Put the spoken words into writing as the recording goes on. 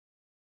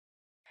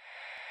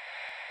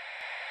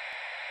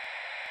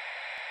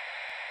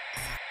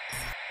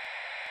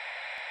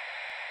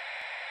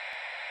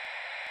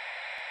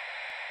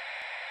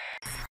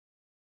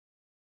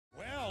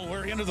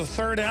into the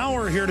third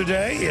hour here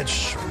today.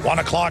 It's 1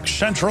 o'clock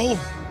Central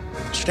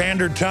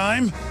Standard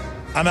Time.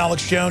 I'm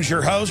Alex Jones,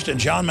 your host, and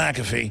John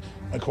McAfee,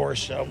 of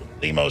course,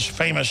 the most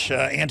famous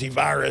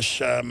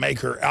antivirus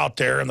maker out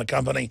there, and the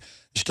company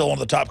is still one of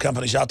the top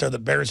companies out there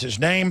that bears his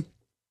name.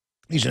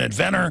 He's an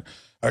inventor,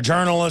 a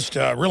journalist,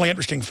 a really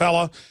interesting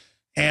fellow,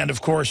 and,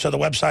 of course, the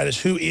website is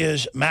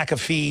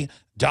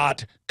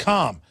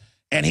whoismcafee.com.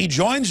 And he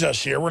joins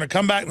us here. We're going to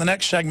come back in the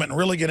next segment and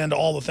really get into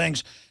all the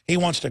things he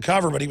wants to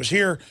cover. But he was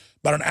here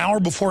about an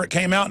hour before it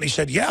came out, and he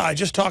said, "Yeah, I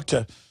just talked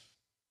to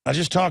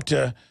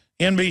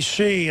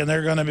NBC, and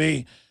they're going to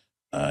be,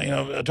 talking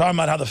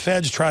about how the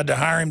feds tried to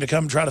hire him to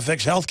come try to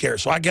fix health care.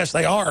 So I guess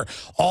they are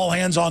all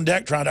hands on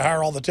deck trying to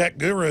hire all the tech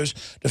gurus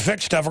to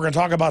fix stuff. We're going to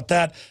talk about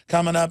that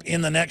coming up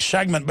in the next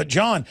segment. But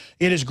John,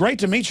 it is great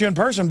to meet you in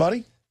person,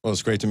 buddy. Well,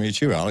 it's great to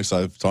meet you, Alex.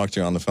 I've talked to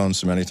you on the phone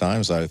so many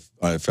times. I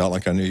felt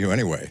like I knew you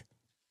anyway.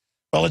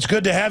 Well, it's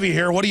good to have you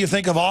here. What do you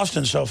think of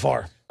Austin so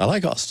far? I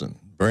like Austin.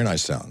 Very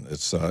nice town.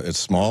 It's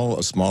small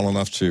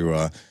enough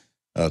to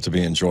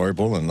be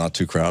enjoyable and not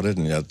too crowded,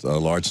 and yet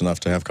large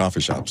enough to have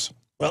coffee shops.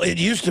 Well, it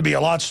used to be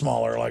a lot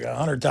smaller, like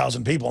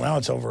 100,000 people. Now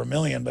it's over 1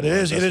 million, but it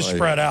is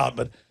spread out.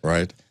 But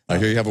right. I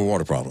hear you have a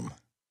water problem.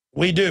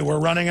 We do. We're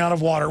running out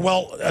of water.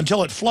 Well,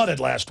 until it flooded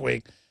last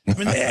week. I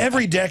mean,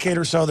 every decade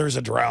or so there's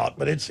a drought,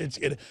 but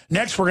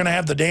next we're going to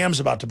have the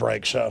dams about to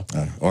break. So,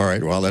 all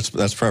right. Well,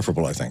 that's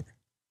preferable, I think.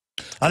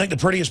 I think the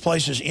prettiest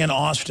places in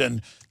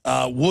Austin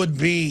would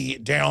be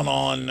down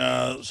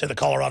on, say, the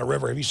Colorado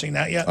River. Have you seen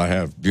that yet? I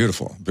have.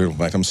 Beautiful,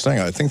 beautiful. In fact,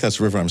 I think that's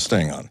the river I'm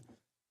staying on.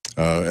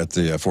 At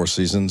the Four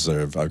Seasons,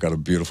 I've got a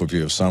beautiful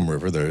view of some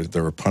river.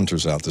 There were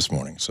punters out this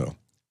morning. So,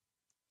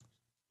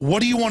 what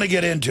do you want to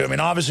get into? I mean,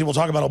 obviously, we'll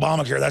talk about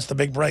Obamacare. That's the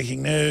big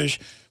breaking news.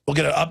 We'll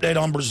get an update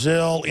on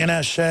Brazil,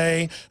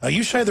 NSA.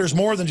 You say there's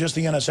more than just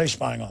the NSA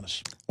spying on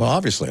us. Well,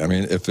 obviously. I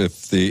mean, if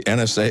the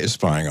NSA is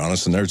spying on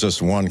us and they're just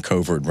one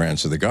covert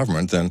branch of the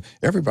government, then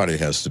everybody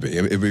has to be.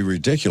 It would be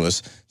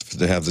ridiculous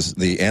to have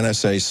the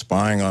NSA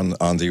spying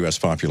on the U.S.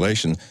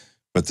 population,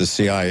 but the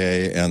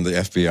CIA and the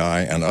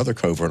FBI and other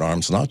covert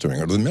arms not doing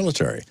it, or the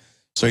military.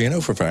 So you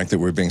know for a fact that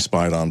we're being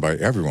spied on by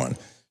everyone.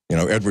 You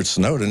know, Edward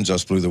Snowden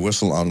just blew the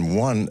whistle on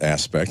one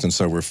aspect, and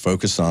so we're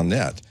focused on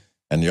that.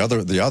 And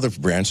the other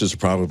branches are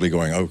probably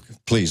going, oh,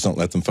 please don't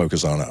let them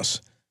focus on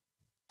us.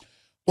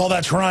 Well,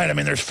 that's right. I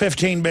mean, there's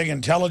 15 big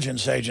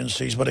intelligence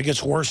agencies, but it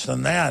gets worse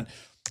than that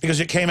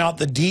because it came out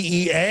the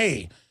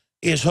DEA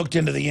is hooked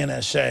into the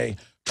NSA,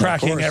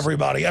 tracking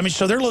everybody. I mean,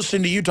 so they're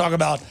listening to you talk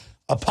about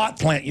a pot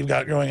plant you've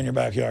got growing in your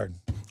backyard.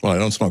 Well, I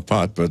don't smoke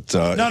pot, but...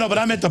 No, but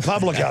I meant the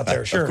public out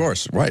there, sure. Of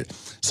course, right.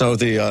 So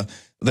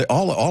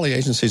all the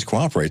agencies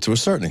cooperate to a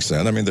certain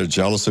extent. I mean, they're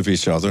jealous of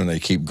each other and they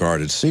keep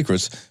guarded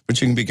secrets, but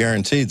you can be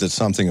guaranteed that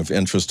something of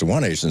interest to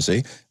one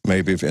agency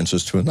may be of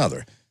interest to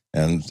another.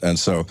 And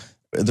so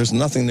there's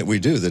nothing that we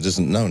do that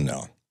isn't known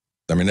now.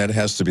 I mean, that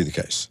has to be the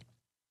case.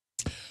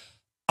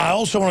 I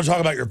also want to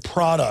talk about your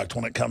product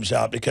when it comes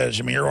out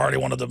because, I mean, you're already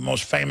one of the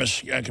most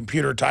famous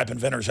computer-type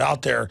inventors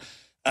out there.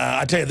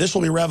 I tell you, this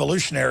will be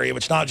revolutionary if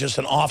it's not just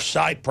an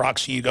off-site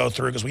proxy you go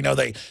through, because we know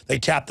they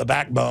tap the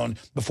backbone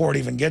before it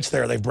even gets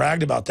there. They've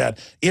bragged about that.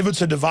 If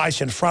it's a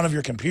device in front of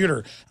your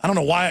computer, I don't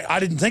know why I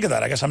didn't think of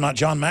that. I guess I'm not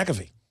John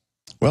McAfee.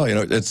 Well, you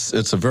know,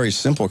 it's a very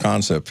simple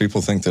concept.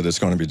 People think that it's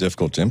going to be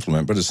difficult to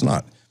implement, but it's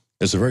not.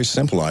 It's a very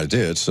simple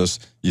idea. It's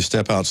just you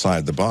step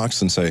outside the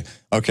box and say,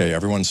 okay,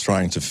 everyone's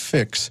trying to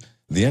fix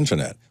the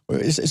internet.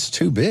 It's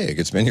too big.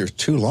 It's been here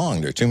too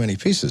long. There are too many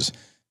pieces.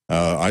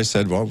 I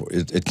said, well,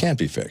 it can't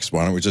be fixed.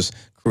 Why don't we just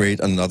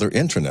create another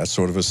internet,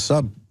 sort of a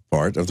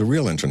sub-part of the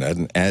real internet,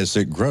 and as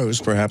it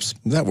grows, perhaps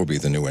that will be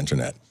the new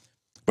internet.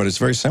 But it's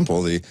very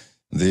simple. The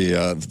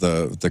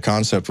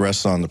concept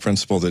rests on the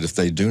principle that if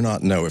they do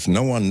not know, if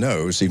no one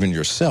knows, even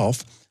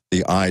yourself,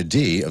 the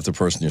ID of the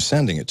person you're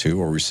sending it to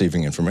or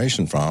receiving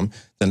information from,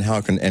 then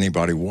how can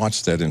anybody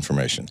watch that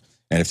information?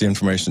 And if the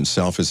information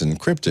itself is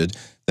encrypted,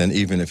 then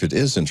even if it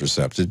is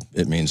intercepted,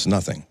 it means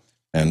nothing.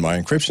 And my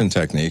encryption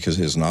technique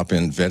has not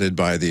been vetted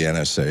by the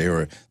NSA,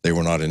 or they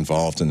were not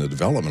involved in the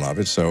development of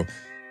it. So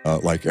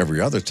like every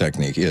other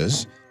technique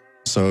is,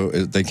 so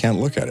they can't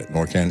look at it,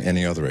 nor can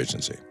any other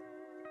agency.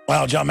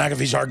 Wow, John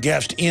McAfee's our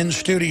guest in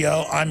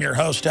studio. I'm your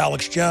host,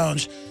 Alex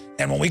Jones.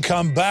 And when we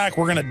come back,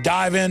 we're going to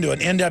dive into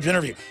an in-depth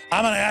interview.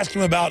 I'm going to ask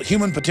him about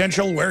human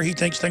potential, where he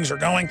thinks things are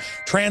going,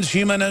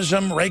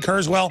 transhumanism, Ray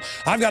Kurzweil.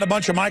 I've got a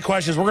bunch of my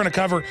questions. We're going to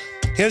cover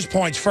his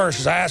points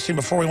first. As I asked him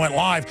before we went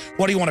live,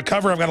 what do you want to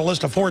cover? I've got a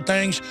list of 4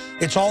 things.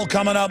 It's all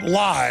coming up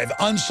live,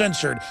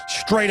 uncensored,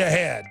 straight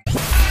ahead.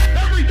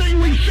 Everything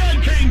we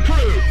said came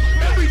true.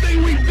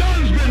 Everything we've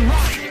done's been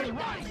right.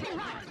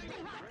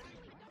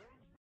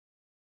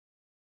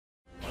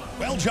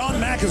 Well, John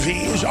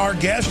McAfee is our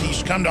guest.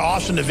 He's come to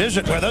Austin to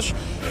visit with us.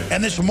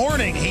 And this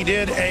morning he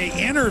did an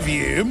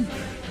interview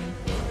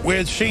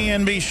with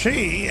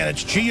CNBC, and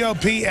it's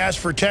GOP asked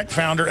for tech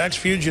founder,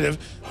 ex-fugitive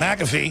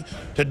McAfee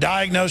to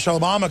diagnose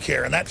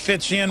Obamacare. And that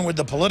fits in with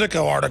the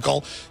Politico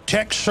article,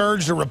 Tech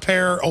Surge to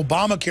Repair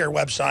Obamacare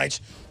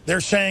Websites.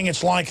 They're saying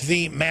it's like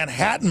the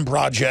Manhattan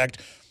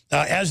Project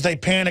as they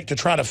panic to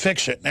try to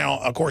fix it. Now,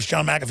 of course,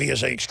 John McAfee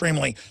is an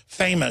extremely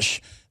famous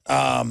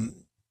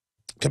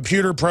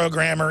computer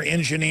programmer,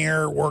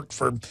 engineer, worked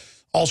for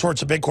all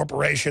sorts of big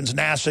corporations,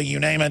 NASA, you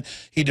name it.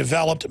 He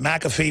developed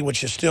McAfee,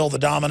 which is still the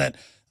dominant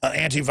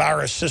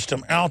antivirus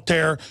system out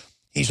there.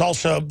 He's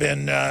also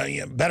been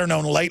better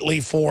known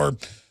lately for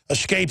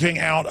escaping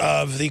out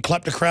of the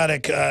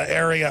kleptocratic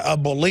area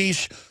of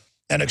Belize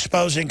and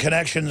exposing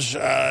connections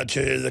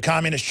to the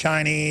communist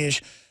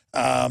Chinese,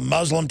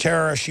 Muslim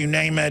terrorists, you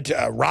name it,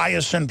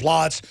 Ryerson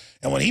plots.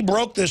 And when he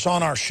broke this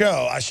on our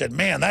show, I said,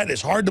 man, that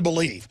is hard to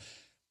believe.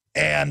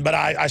 But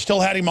I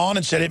still had him on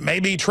and said it may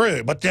be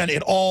true. But then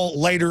it all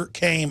later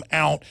came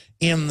out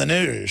in the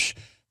news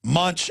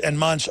months and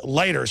months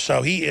later.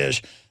 So he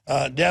is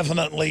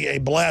definitely a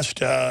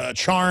blessed,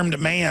 charmed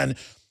man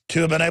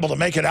to have been able to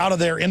make it out of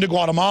there into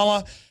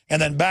Guatemala and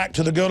then back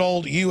to the good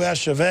old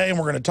U.S. of A. And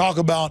we're going to talk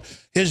about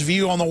his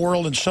view on the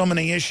world and so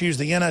many issues,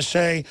 the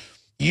NSA,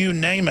 you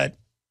name it.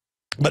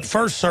 But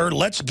first, sir,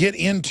 let's get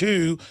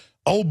into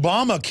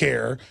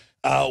Obamacare.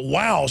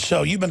 Wow,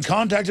 so you've been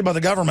contacted by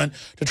the government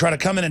to try to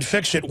come in and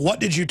fix it. What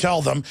did you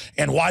tell them,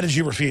 and why did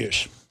you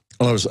refuse?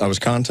 Well, I was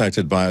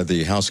contacted by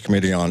the House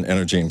Committee on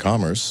Energy and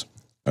Commerce.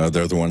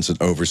 They're the ones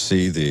that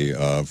oversee the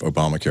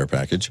Obamacare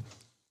package.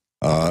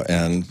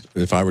 And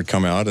if I would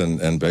come out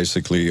and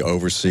basically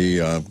oversee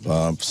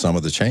some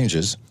of the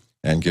changes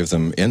and give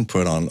them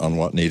input on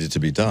what needed to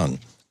be done.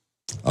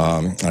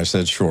 I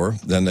said, sure.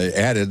 Then they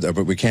added,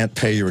 but we can't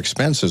pay your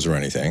expenses or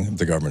anything.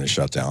 The government is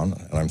shut down.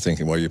 And I'm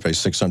thinking, well, you pay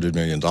 $600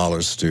 million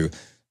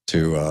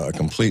to a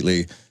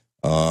completely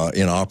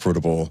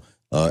inoperable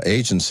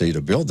agency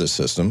to build this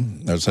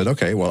system. I said,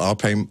 okay, well,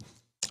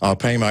 I'll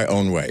pay my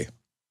own way.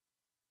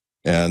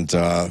 And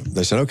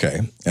they said, okay.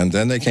 And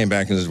then they came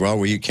back and said, well,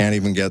 we can't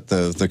even get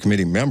the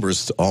committee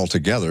members all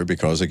together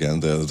because,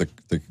 again,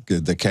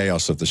 the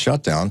chaos of the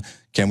shutdown.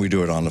 Can we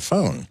do it on the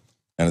phone?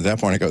 And at that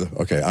point, I go,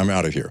 okay, I'm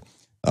out of here.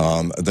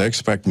 They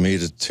expect me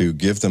to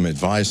give them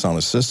advice on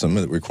a system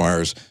that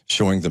requires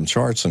showing them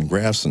charts and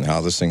graphs and how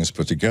this thing is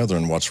put together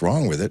and what's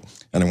wrong with it,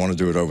 and they want to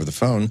do it over the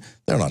phone.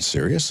 They're not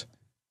serious.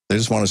 They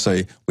just want to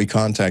say, we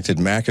contacted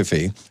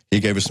McAfee, he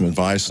gave us some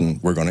advice,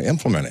 and we're going to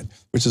implement it,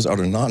 which is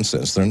utter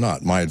nonsense. They're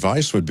not. My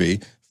advice would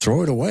be,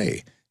 throw it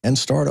away and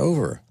start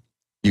over.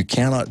 You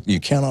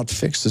cannot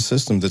fix the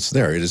system that's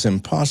there. It is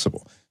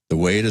impossible. The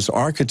way it is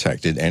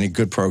architected, any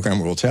good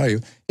programmer will tell you,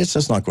 it's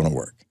just not going to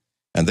work.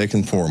 And they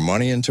can pour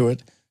money into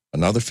it,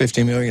 another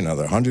 $50 million,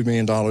 another $100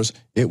 million.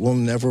 It will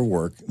never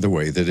work the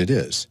way that it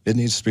is. It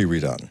needs to be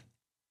redone.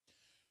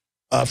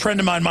 A friend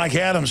of mine, Mike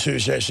Adams,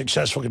 who's a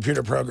successful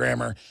computer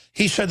programmer,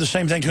 he said the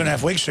same thing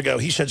 2.5 weeks ago.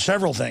 He said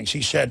several things.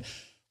 He said,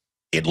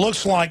 it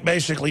looks like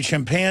basically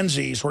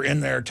chimpanzees were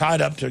in there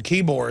tied up to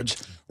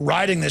keyboards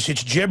writing this.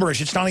 It's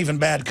gibberish. It's not even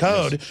bad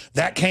code. Yes.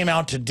 That came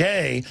out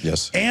today.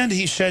 Yes. And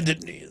he said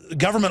that the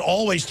government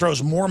always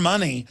throws more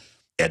money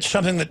at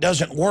something that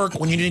doesn't work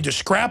when you need to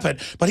scrap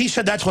it. But he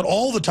said that's what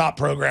all the top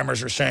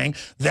programmers are saying.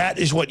 That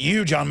is what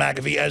you, John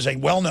McAfee, as a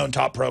well-known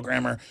top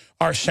programmer,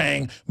 are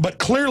saying. But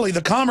clearly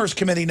the Commerce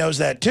Committee knows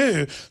that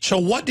too. So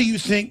what do you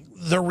think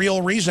the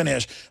real reason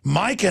is?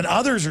 Mike and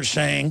others are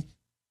saying,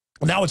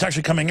 now it's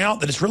actually coming out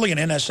that it's really an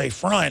NSA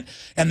front,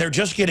 and they're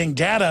just getting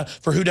data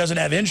for who doesn't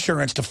have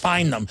insurance to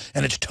find them,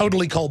 and it's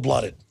totally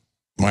cold-blooded.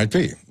 Might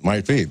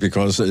be,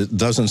 because it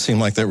doesn't seem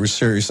like they were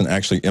serious in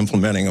actually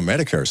implementing a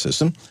Medicare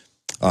system.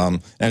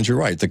 And you're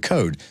right, the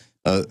code.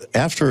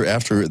 After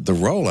the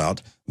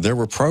rollout, there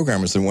were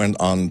programmers that went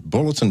on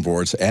bulletin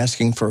boards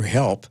asking for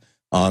help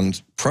on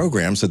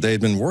programs that they had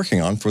been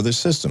working on for this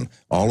system,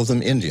 all of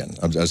them Indian.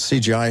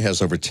 CGI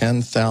has over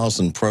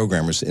 10,000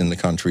 programmers in the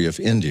country of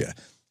India,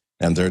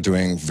 and they're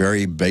doing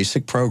very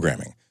basic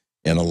programming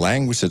in a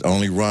language that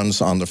only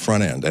runs on the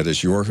front end, that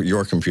is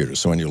your computer.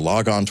 So when you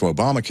log on to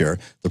Obamacare,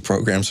 the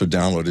programs are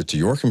downloaded to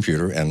your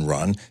computer and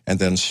run, and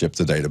then ship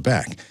the data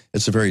back.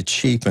 It's a very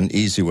cheap and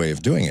easy way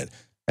of doing it.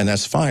 And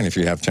that's fine if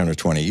you have 10 or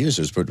 20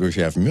 users, but if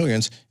you have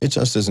millions, it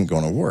just isn't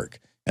going to work.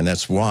 And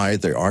that's why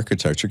the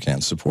architecture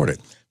can't support it.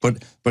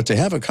 But to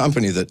have a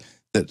company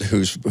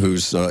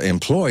whose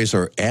employees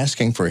are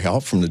asking for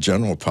help from the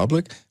general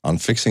public on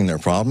fixing their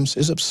problems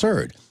is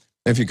absurd.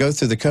 If you go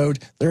through the code,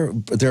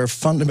 there are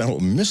fundamental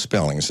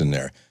misspellings in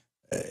there.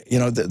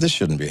 This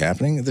shouldn't be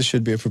happening. This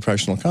should be a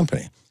professional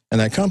company.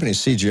 And that company,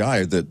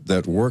 CGI,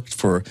 that worked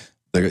for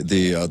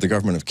the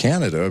government of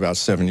Canada about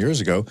 7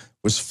 years ago,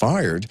 was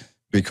fired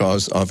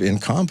because of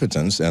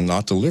incompetence and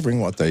not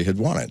delivering what they had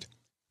wanted.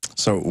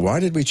 So why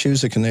did we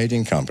choose a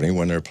Canadian company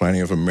when there are plenty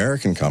of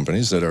American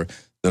companies that are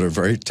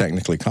very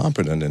technically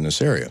competent in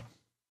this area?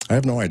 I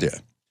have no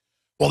idea.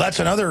 Well, that's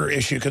another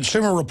issue.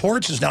 Consumer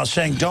Reports is now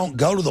saying don't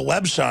go to the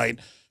website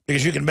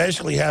because you can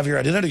basically have your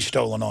identity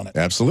stolen on it.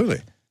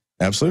 Absolutely.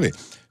 Absolutely.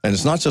 And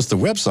it's not just the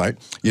website.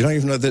 You don't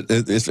even know that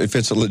if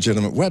it's a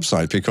legitimate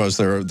website, because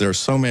there are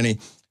so many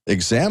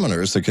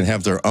examiners that can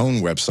have their own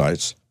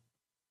websites.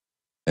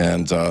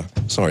 And,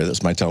 sorry,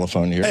 that's my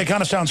telephone here. Hey, it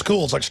kind of sounds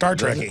cool. It's like Star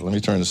Trek-y. Let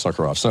me turn the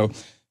sucker off. So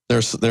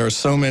there are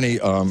so many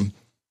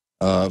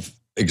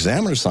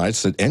examiner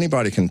sites that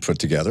anybody can put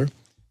together.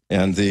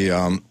 And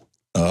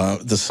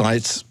the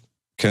sites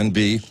can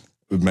be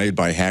made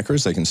by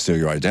hackers. They can steal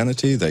your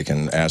identity. They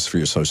can ask for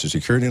your social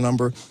security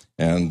number.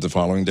 And the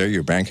following day,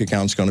 your bank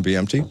account's going to be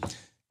empty.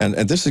 And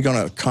this is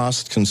going to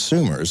cost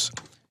consumers,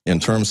 in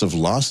terms of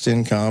lost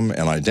income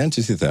and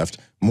identity theft,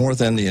 more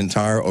than the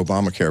entire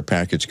Obamacare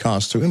package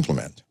cost to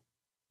implement.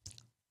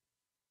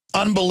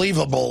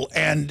 Unbelievable.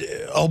 And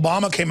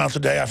Obama came out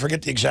today. I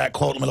forget the exact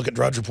quote. Let me look at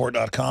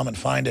drudgereport.com and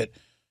find it.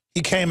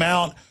 He came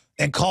out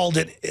and called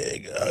it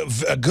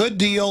a good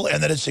deal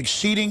and that it's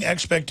exceeding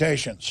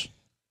expectations.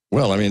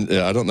 Well, I mean,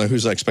 I don't know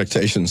whose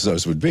expectations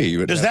those would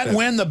be. Does that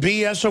win the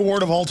BS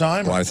award of all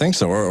time? Well, I think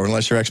so, or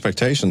unless your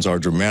expectations are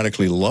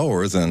dramatically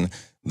lower than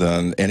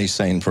any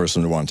sane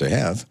person would want to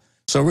have.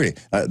 So really,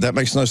 that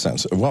makes no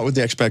sense. What would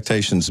the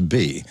expectations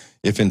be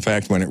if, in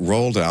fact, when it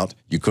rolled out,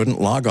 you couldn't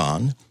log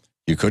on,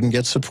 you couldn't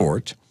get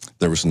support,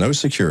 there was no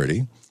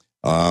security,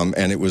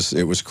 and it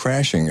was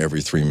crashing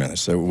every 3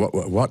 minutes? So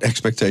what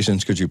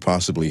expectations could you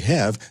possibly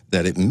have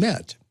that it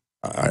met?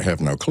 I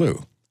have no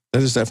clue.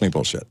 That is definitely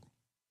bullshit.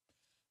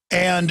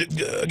 And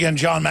again,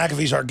 John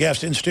McAfee's our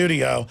guest in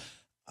studio.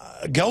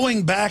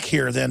 Going back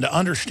here then to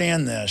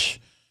understand this,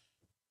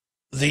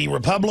 the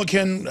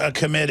Republican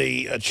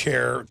committee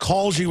chair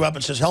calls you up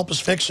and says, help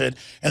us fix it.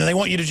 And they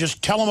want you to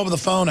just tell them over the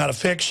phone how to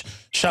fix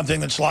something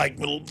that's like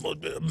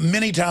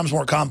many times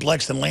more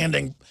complex than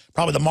landing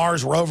probably the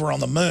Mars rover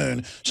on the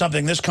moon,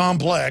 something this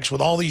complex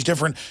with all these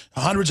different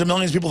hundreds of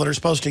millions of people that are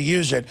supposed to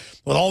use it,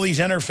 with all these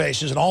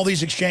interfaces and all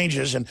these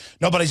exchanges. And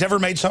nobody's ever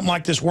made something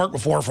like this work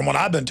before, from what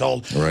I've been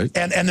told. Right.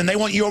 And then they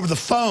want you over the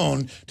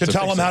phone to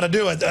tell them how to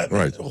do it.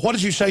 Right. What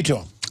did you say to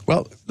them?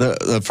 Well,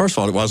 first of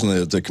all, it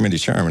wasn't the committee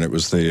chairman. It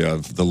was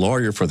the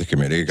lawyer for the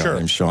committee, a guy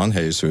named Sean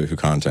Hayes, who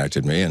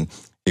contacted me. And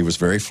he was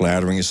very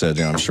flattering. He said,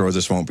 I'm sure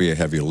this won't be a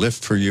heavy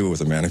lift for you with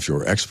a man of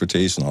your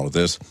expertise and all of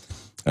this.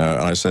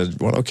 And I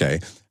said, well, okay.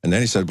 And then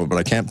he said, but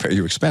I can't pay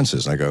your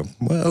expenses. And I go,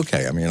 well,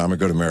 okay. I mean, I'm a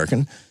good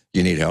American.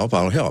 You need help,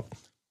 I'll help.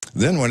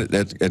 Then when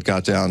it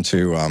got down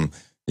to,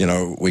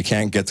 we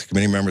can't get the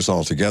committee members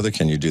all together.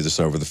 Can you do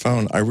this over the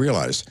phone? I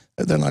realized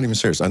they're not even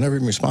serious. I never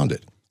even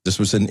responded. This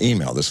was an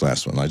email, this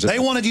last one. They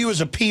wanted you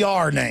as a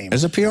PR name.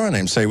 As a PR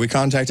name. Say, we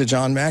contacted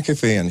John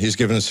McAfee, and he's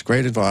given us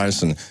great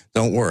advice, and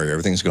don't worry,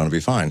 everything's going to be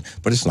fine.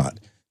 But it's not.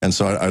 And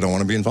so I don't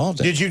want to be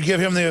involved in it. Did you give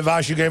him the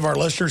advice you gave our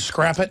listeners,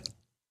 scrap it?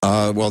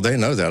 Well, they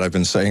know that. I've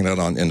been saying that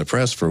in the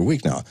press for a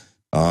week now.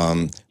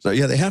 So,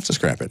 yeah, they have to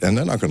scrap it, and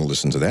they're not going to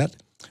listen to that.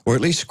 Or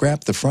at least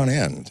scrap the front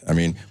end. I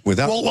mean,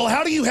 without... Well,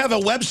 how do you have a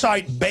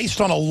website based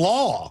on a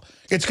law?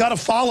 It's got to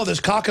follow this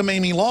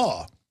cockamamie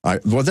law.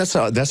 Well, that's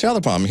the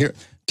other problem here.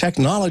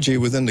 Technology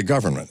within the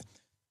government.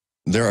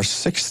 There are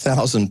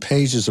 6,000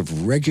 pages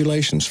of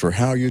regulations for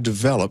how you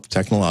develop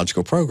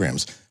technological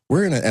programs.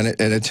 And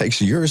it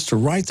takes years to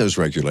write those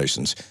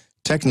regulations.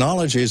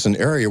 Technology is an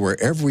area where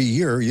every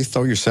year you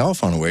throw your cell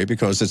phone away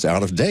because it's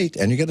out of date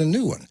and you get a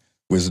new one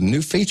with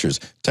new features.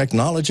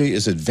 Technology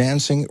is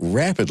advancing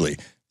rapidly.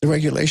 The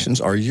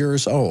regulations are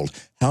years old.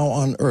 How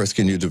on earth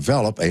can you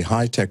develop a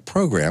high-tech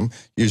program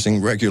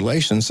using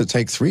regulations that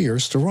take 3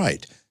 years to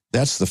write?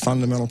 That's the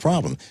fundamental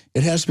problem.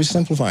 It has to be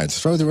simplified.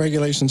 Throw the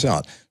regulations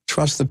out.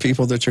 Trust the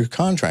people that you're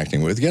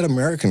contracting with. Get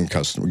American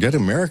customers. Get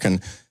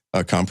American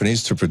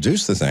companies to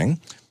produce the thing,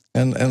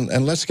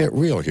 and let's get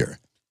real here.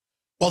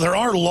 Well, there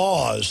are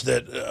laws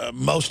that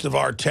most of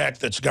our tech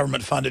that's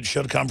government funded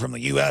should come from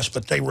the U.S.,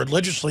 but they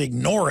religiously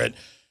ignore it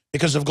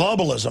because of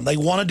globalism. They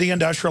want to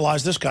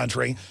deindustrialize this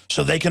country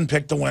so they can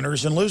pick the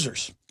winners and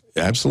losers.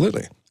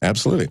 Absolutely.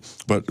 Absolutely.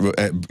 But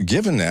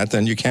given that,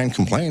 then you can't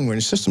complain when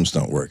your systems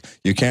don't work.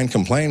 You can't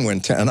complain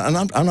when... and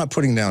I'm not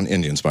putting down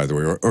Indians, by the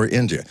way, or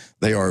India.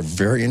 They are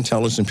very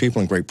intelligent people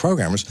and great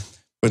programmers.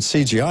 But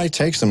CGI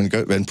takes them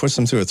and puts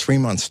them through a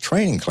 3-month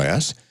training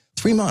class,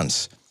 3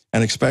 months,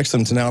 and expects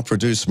them to now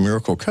produce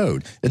miracle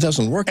code. It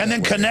doesn't work and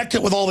then connect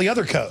it with all the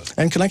other code.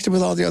 And connect it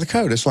with all the other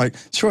code. It's like,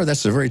 sure,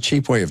 that's a very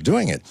cheap way of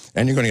doing it,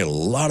 and you're going to get a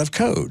lot of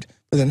code.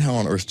 But then how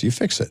on earth do you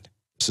fix it?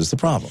 This is the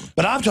problem.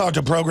 But I've talked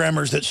to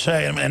programmers that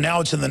say, and now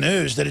it's in the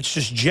news, that it's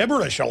just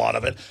gibberish, a lot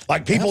of it.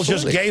 Like people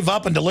just gave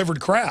up and delivered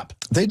crap.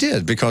 They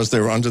did, because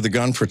they were under the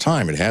gun for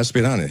time. It has to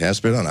be done. It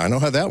has to be done. I know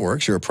how that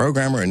works. You're a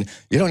programmer, and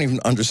you don't even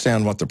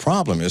understand what the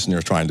problem is, and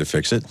you're trying to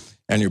fix it.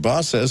 And your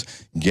boss says,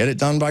 get it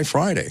done by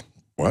Friday.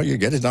 Well, you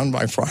get it done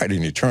by Friday,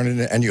 and you turn it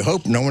in, and you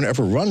hope no one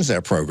ever runs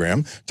that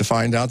program to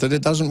find out that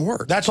it doesn't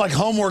work. That's like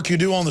homework you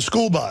do on the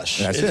school bus.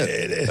 That's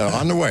it.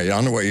 On the way.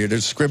 You're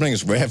just scribbling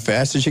as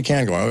fast as you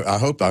can. Go. I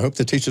hope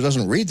the teacher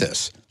doesn't read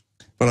this.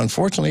 But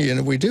unfortunately,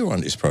 we do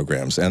on these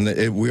programs, and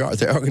they are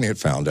going to get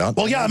found out.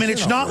 Well, yeah, I mean,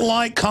 it's not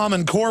like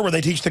Common Core where they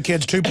teach the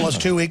kids 2 +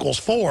 2 =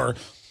 4.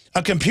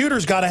 A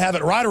computer's got to have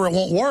it right or it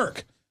won't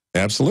work.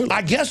 Absolutely.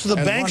 I guess the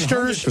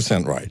banksters...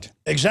 100% right.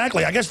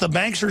 Exactly. I guess the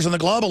banksters and the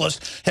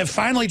globalists have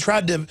finally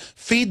tried to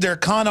feed their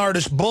con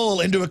artist bull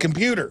into a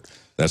computer.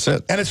 That's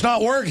it. And it's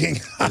not working.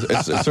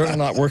 it's certainly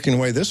not working the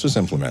way this was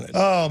implemented.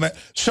 Oh, man.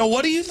 So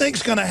what do you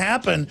think's going to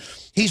happen?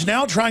 He's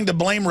now trying to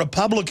blame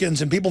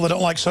Republicans and people that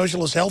don't like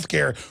socialist health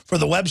care for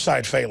the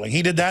website failing.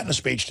 He did that in a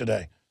speech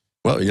today.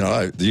 Well, you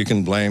know, you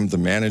can blame the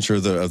manager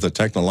of the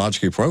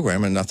technological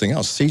program and nothing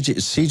else.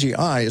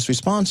 CGI is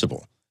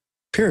responsible,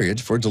 period,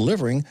 for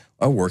delivering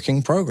a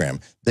working program.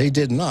 They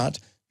did not,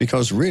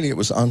 because really it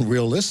was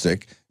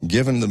unrealistic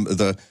given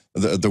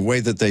the way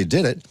that they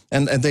did it.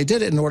 And they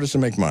did it in order to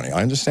make money.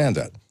 I understand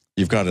that.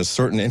 You've got a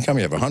certain income.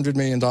 You have $100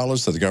 million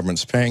that the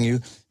government's paying you.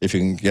 If you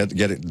can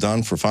get it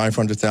done for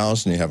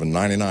 $500,000, you have a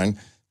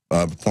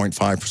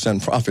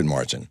 99.5% profit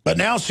margin. But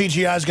now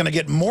CGI is going to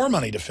get more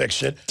money to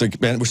fix it.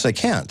 Which they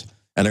can't.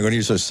 And they're going to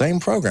use those same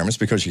programs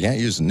because you can't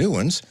use new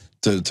ones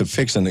to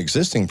fix an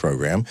existing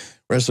program.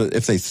 Whereas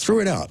if they threw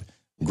it out,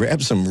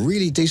 grab some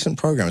really decent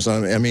programs,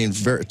 I mean,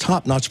 very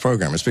top-notch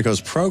programs,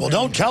 because Well,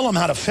 don't tell them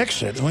how to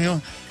fix it.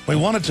 We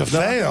want it to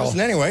fail.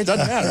 Anyway, it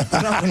doesn't matter.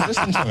 They're not going to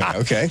listen to me,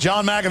 okay?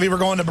 John McAfee, we're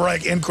going to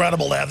break.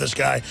 Incredible to have this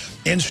guy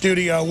in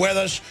studio with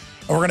us.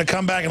 We're going to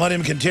come back and let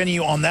him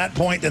continue on that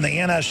point. Then the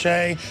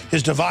NSA,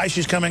 his device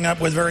he's coming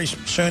up with very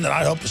soon that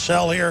I hope to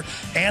sell here,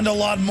 and a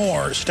lot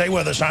more. Stay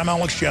with us. I'm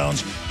Alex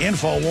Jones,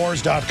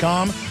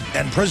 Infowars.com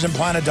and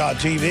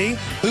PrisonPlanet.tv.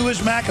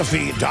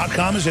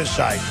 WhoisMcAfee.com is his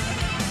site.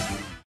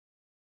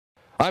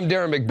 I'm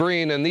Darren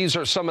McBreen, and these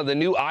are some of the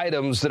new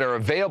items that are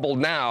available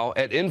now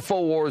at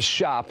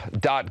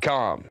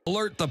InfoWarsShop.com.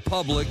 Alert the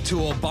public to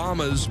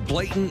Obama's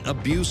blatant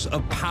abuse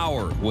of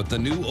power with the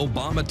new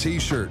Obama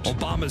t-shirt.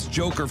 Obama's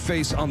Joker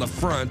face on the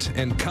front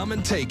and come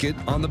and take it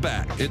on the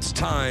back. It's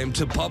time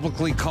to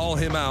publicly call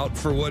him out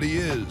for what he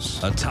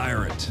is, a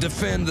tyrant.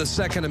 Defend the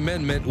Second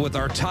Amendment with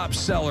our top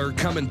seller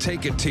Come and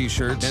Take It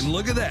t-shirts. And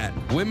look at that,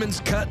 women's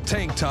cut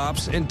tank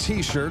tops and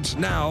t-shirts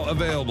now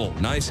available.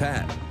 Nice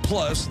hat.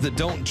 Plus the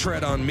Don't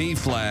Tread on Me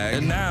flag.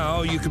 And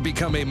now you can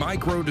become a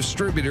micro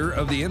distributor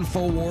of the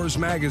InfoWars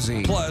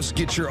magazine. Plus,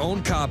 get your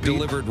own copy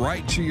delivered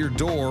right to your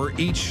door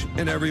each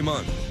and every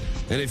month.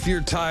 And if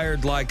you're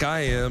tired like I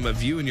am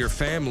of you and your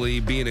family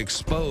being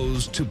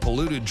exposed to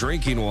polluted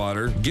drinking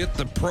water, get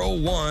the Pro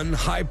One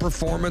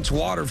high-performance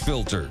water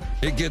filter.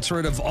 It gets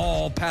rid of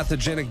all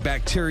pathogenic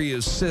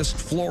bacteria, cyst,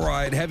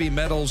 fluoride, heavy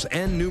metals,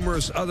 and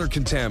numerous other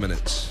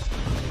contaminants.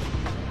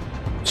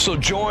 So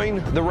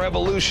join the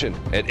revolution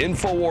at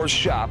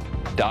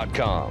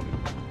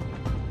InfoWarsShop.com.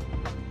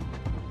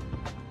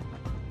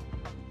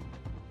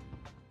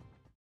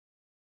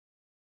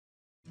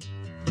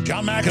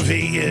 John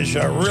McAfee is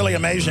really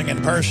amazing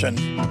in person.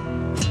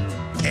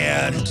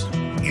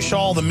 And you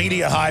saw the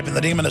media hype and the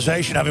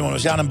demonization of him when he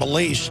was down in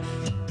Belize.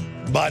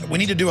 But we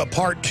need to do a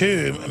part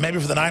 2, maybe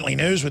for the nightly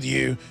news with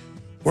you,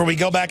 where we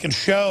go back and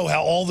show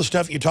how all the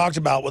stuff you talked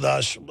about with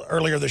us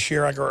earlier this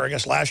year, or I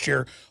guess last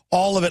year,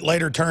 all of it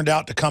later turned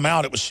out to come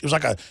out. It was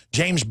like a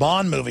James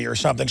Bond movie or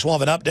something. So we'll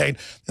have an update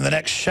in the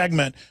next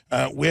segment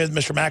with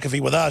Mr.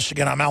 McAfee with us.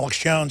 Again, I'm Alex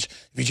Jones,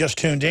 if you just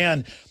tuned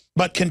in.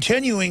 But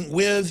continuing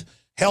with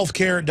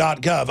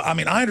healthcare.gov, I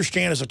mean, I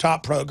understand as a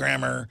top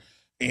programmer,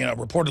 you know,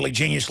 reportedly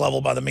genius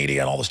level by the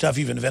media and all the stuff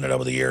you've invented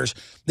over the years,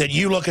 that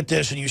you look at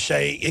this and you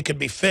say it could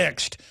be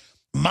fixed.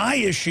 My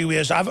issue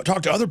is, I've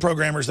talked to other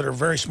programmers that are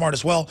very smart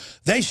as well.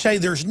 They say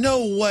there's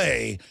no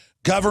way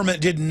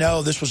government didn't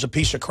know this was a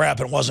piece of crap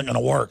and it wasn't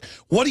going to work.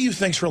 What do you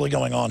think's really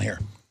going on here?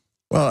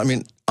 Well, I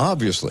mean,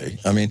 obviously,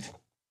 I mean,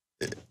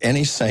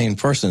 any sane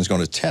person is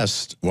going to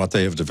test what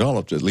they have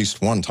developed at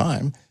least one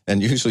time,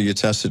 and usually you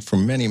test it for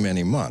many,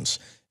 many months.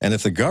 And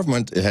if the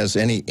government has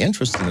any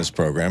interest in this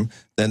program,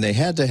 then they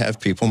had to have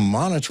people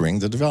monitoring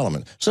the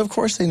development. So, of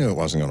course, they knew it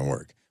wasn't going to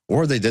work,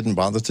 or they didn't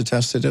bother to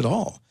test it at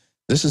all.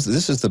 This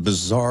is the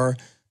bizarre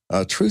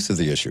truth of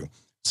the issue.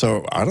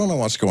 So I don't know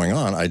what's going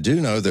on. I do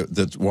know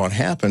that what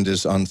happened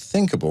is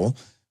unthinkable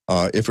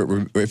if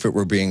it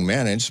were being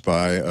managed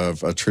by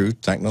a true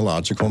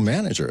technological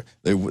manager.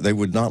 They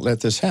would not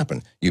let this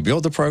happen. You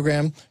build the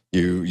program,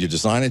 you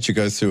design it, you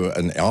go through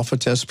an alpha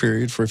test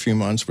period for a few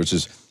months, which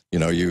is, you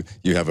know, you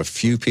have a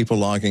few people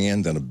logging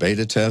in, then a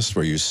beta test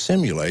where you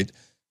simulate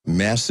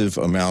massive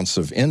amounts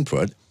of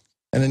input,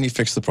 and then you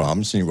fix the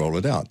problems and you roll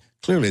it out.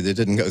 Clearly, they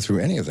didn't go through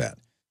any of that.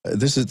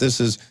 This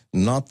is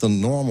not the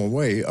normal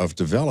way of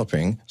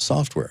developing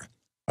software.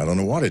 I don't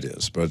know what it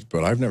is, but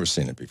I've never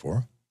seen it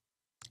before.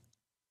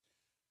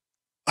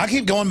 I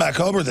keep going back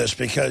over this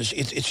because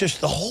it's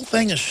just the whole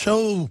thing is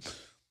so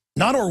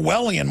not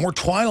Orwellian, more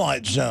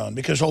Twilight Zone,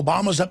 because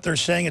Obama's up there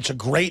saying it's a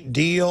great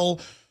deal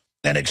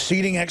and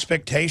exceeding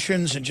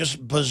expectations and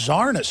just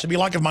bizarreness. It'd be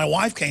like if my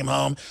wife came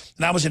home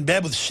and I was in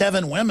bed with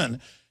 7 women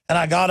and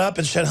I got up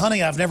and said,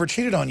 honey, I've never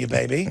cheated on you,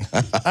 baby.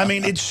 I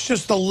mean, it's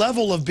just the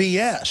level of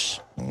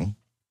BS.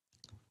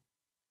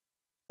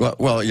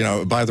 Well, you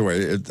know, by the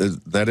way,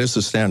 that is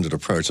the standard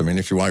approach. I mean,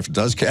 if your wife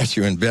does catch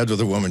you in bed with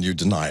a woman, you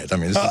deny it. I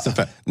mean, it's a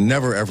fact.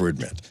 Never, ever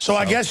admit. So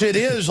I guess it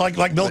is, like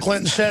Bill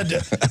Clinton said,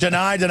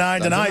 deny.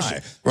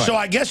 Right. So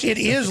I guess it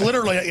is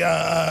literally,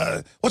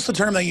 what's the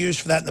term they use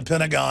for that in the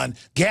Pentagon?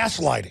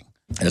 Gaslighting.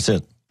 That's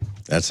it.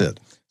 That's it.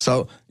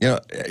 So, you know,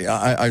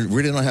 I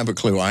really don't have a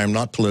clue. I am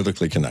not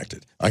politically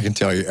connected. I can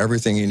tell you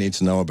everything you need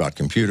to know about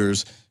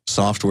computers,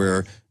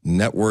 software,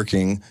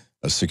 networking,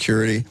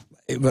 security,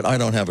 but I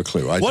don't have a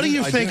clue. What do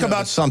you think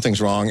about... something's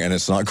wrong and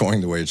it's not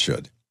going the way it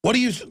should. What do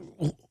you...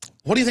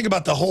 What do you think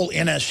about the whole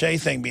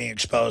NSA thing being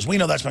exposed? We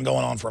know that's been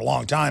going on for a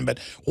long time, but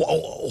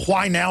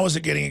why now is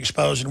it getting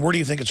exposed, and where do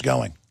you think it's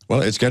going?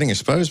 Well, it's getting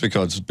exposed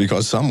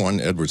because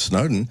someone, Edward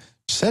Snowden,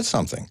 said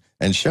something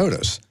and showed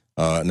us.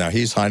 Now,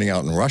 he's hiding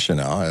out in Russia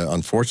now,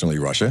 unfortunately,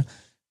 Russia.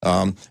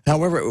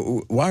 However,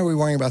 why are we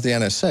worrying about the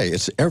NSA?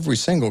 It's every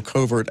single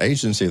covert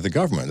agency of the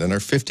government, and there are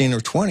 15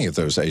 or 20 of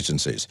those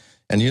agencies.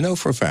 And you know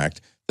for a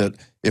fact that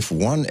if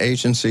one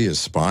agency is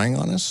spying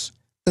on us,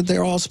 that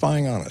they're all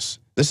spying on us.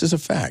 This is a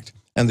fact.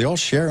 And they all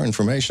share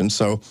information.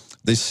 So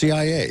the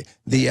CIA,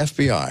 the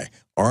FBI,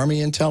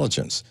 Army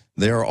intelligence,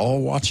 they are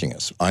all watching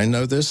us. I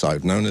know this.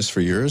 I've known this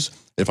for years.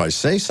 If I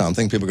say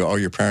something, people go, oh,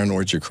 you're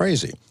paranoid, you're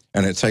crazy.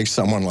 And it takes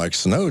someone like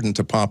Snowden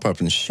to pop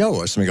up and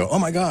show us, and we go, oh,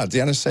 my God, the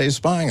NSA is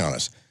spying on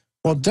us.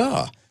 Well,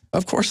 duh.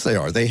 Of course they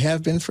are. They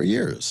have been for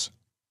years.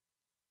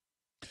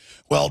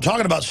 Well,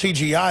 talking about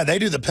CGI, they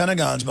do the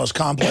Pentagon's most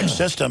complex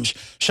systems,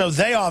 so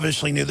they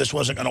obviously knew this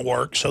wasn't going to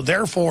work. So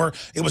therefore,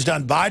 it was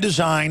done by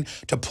design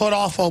to put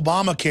off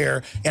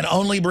Obamacare and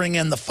only bring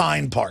in the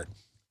fine part.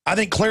 I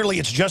think clearly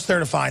it's just there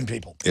to find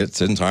people.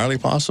 It's entirely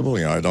possible.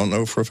 You know, I don't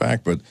know for a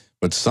fact,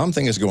 but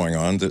something is going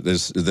on that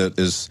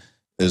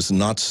is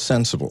not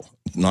sensible,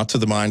 not to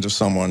the mind of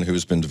someone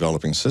who's been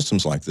developing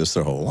systems like this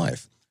their whole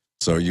life.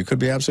 So you could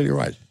be absolutely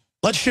right.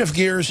 Let's shift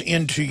gears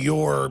into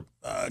your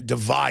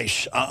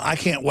device. I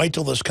can't wait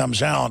till this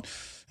comes out.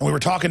 And we were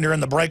talking during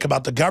the break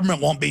about the government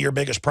won't be your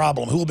biggest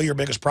problem. Who will be your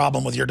biggest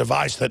problem with your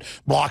device that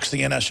blocks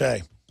the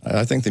NSA?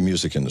 I think the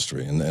music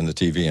industry and the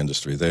TV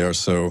industry, they are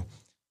so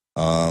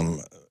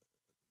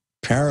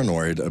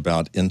paranoid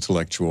about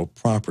intellectual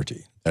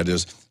property. That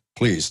is,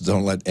 please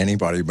don't let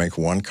anybody make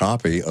one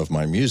copy of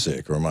my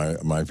music or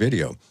my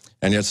video.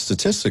 And yet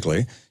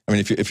statistically, I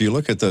mean, if you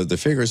look at the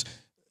figures,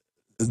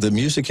 the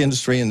music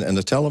industry and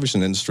the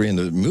television industry and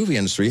the movie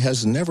industry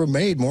has never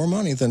made more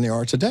money than they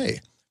are today,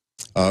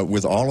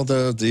 with all of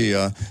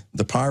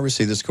the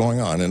piracy that's going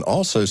on. And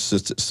also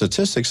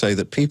statistics say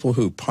that people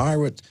who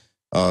pirate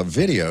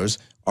videos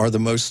are the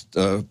most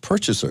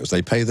purchasers.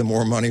 They pay them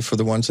more money for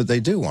the ones that they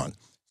do want.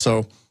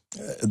 So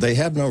they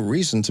have no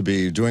reason to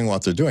be doing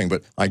what they're doing.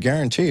 But I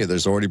guarantee you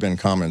there's already been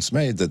comments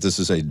made that this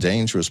is a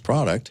dangerous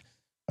product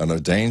and a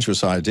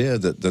dangerous idea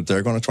that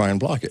they're going to try and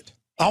block it.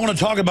 I want to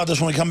talk about this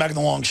when we come back in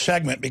the long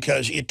segment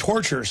because it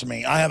tortures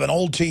me. I have an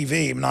old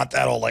TV, not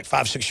that old, like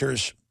 5-6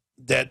 years,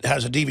 that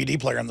has a DVD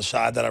player on the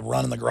side that I've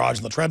run in the garage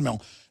on the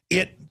treadmill.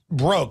 It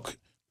broke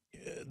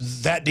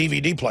that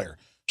DVD player.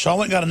 So I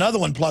went and got another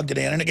one, plugged it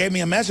in, and it gave me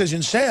a message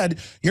and said,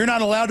 you're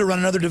not allowed to run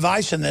another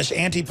device in this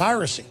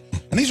anti-piracy.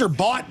 And these are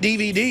bought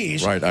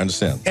DVDs. Right, I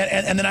understand.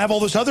 And then I have all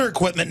this other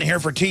equipment in here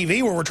for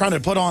TV where we're trying to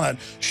put on a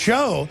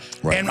show.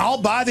 Right. And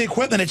I'll buy the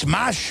equipment. It's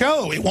my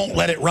show. It won't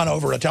let it run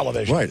over a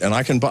television. Right, and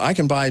I can buy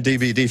a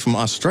DVD from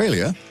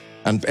Australia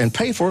and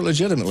pay for it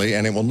legitimately,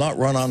 and it will not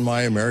run on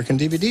my American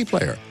DVD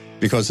player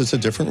because it's a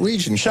different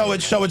region. So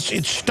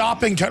it's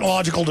stopping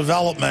technological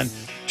development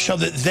so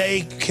that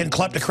they can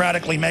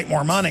kleptocratically make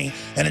more money,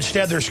 and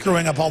instead they're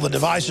screwing up all the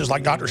devices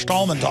like Dr.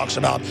 Stallman talks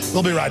about.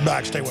 We'll be right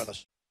back. Stay with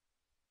us.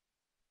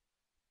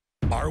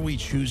 Are we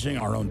choosing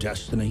our own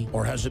destiny,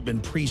 or has it been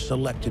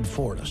pre-selected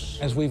for us?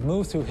 As we've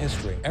moved through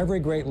history, every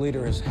great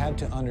leader has had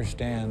to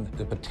understand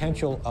the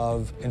potential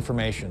of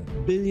information.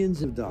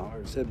 Billions of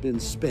dollars have been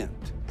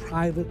spent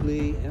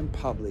privately and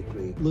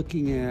publicly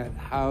looking at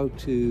how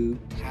to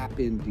tap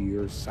into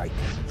your psyche.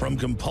 From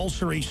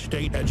compulsory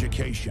state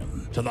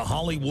education to the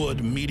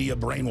Hollywood media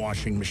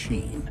brainwashing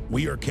machine,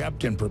 we are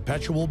kept in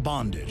perpetual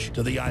bondage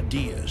to the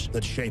ideas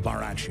that shape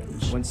our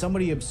actions. When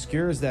somebody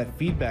obscures that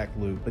feedback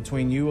loop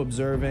between you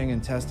observing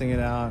and testing it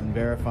out and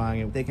verifying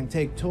it, they can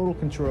take total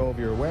control of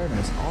your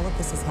awareness. All of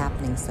this is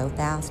happening so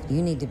fast,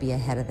 you need to be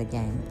ahead of the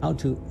game. How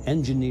to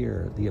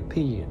engineer the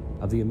opinion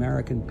of the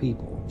American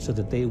people so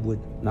that they would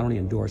not only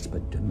endorse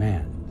but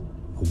demand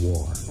a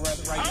war.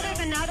 Oh, there's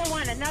another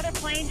one. Another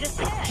plane just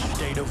hit.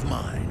 State of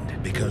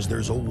Mind, because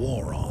there's a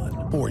war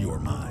on for your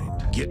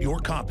mind. Get your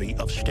copy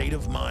of State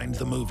of Mind,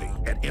 the movie,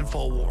 at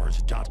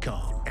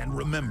Infowars.com. And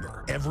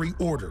remember, every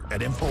order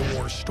at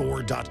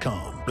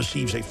InfoWarsStore.com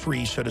receives a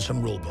free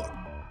citizen rulebook.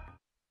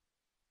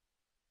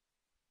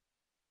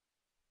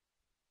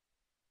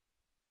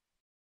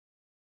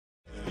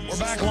 We're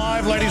back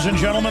live, ladies and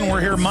gentlemen.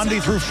 We're here Monday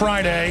through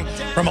Friday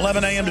from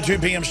 11 a.m. to 2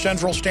 p.m.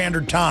 Central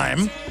Standard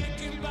Time.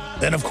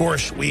 Then, of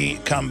course, we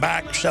come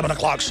back 7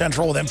 o'clock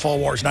Central with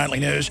InfoWars Nightly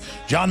News.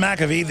 John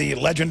McAfee, the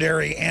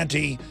legendary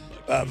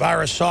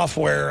anti-virus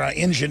software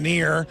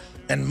engineer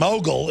and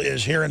mogul,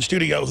 is here in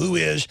studio, who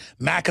is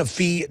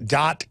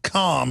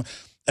McAfee.com.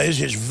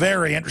 This is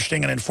very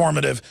interesting and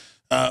informative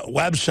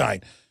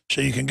website. So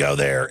you can go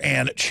there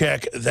and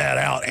check that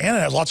out. And it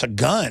has lots of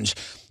guns.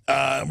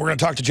 We're going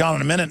to talk to John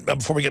in a minute, but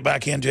before we get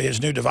back into his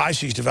new device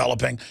he's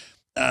developing.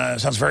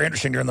 Sounds very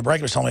interesting. During the break,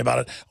 he was telling me about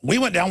it. We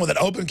went down with an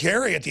open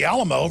carry at the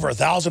Alamo, over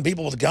 1,000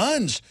 people with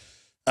guns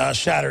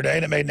Saturday,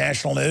 and it made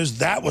national news.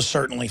 That was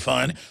certainly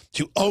fun,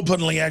 to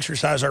openly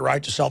exercise our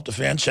right to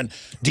self-defense and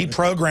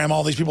deprogram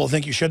all these people who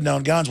think you shouldn't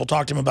own guns. We'll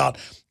talk to him about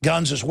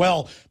guns as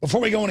well.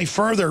 Before we go any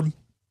further,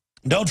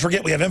 Don't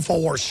forget, we have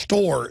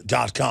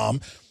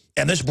InfoWarsStore.com,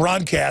 and this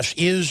broadcast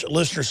is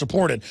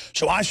listener-supported.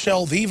 So I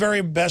sell the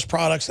very best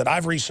products that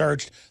I've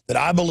researched, that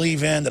I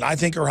believe in, that I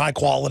think are high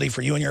quality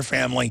for you and your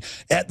family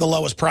at the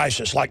lowest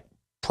prices, like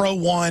Pro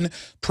One,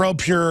 Pro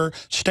Pure,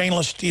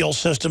 stainless steel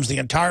systems, the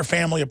entire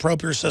family of Pro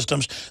Pure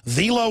systems,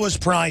 the lowest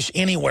price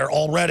anywhere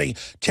already,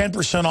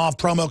 10% off,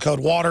 promo code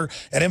WATER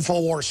at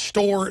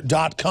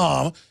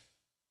InfoWarsStore.com.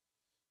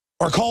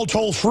 Or call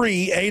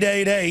toll-free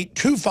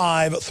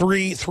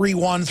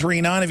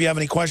 888-253-3139 if you have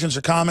any questions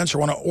or comments or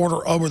want to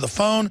order over the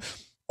phone.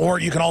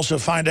 Or you can also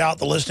find out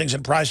the listings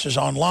and prices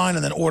online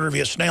and then order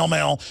via snail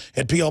mail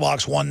at P.O.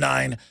 Box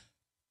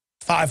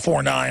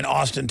 19549,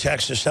 Austin,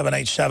 Texas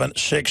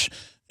 78760.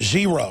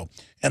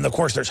 And, of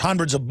course, there's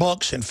hundreds of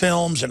books and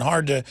films and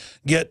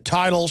hard-to-get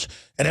titles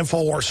at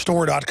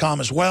InfoWarsStore.com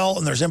as well.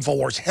 And there's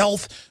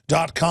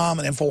InfoWarsHealth.com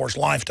and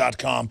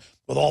InfoWarsLife.com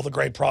with all the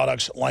great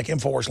products like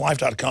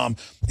InfoWarsLife.com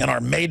and our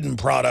maiden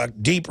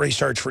product, deep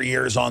research for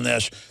years on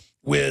this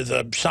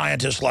with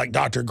scientists like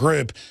Dr.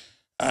 Group.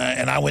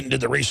 And I went and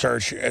did the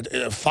research,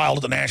 filed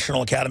at the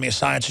National Academy of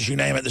Sciences, you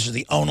name it. This is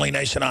the only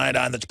nascent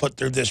iodine that's put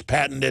through this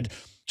patented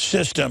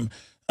system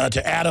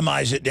to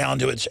atomize it down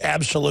to its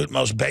absolute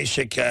most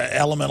basic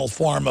elemental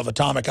form of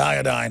atomic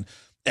iodine.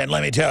 And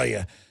let me tell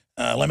you,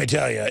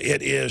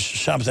 it is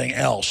something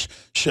else.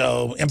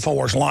 So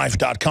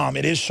InfoWarsLife.com.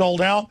 It is sold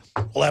out.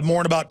 We'll have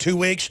more in about 2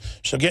 weeks.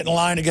 So get in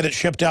line to get it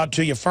shipped out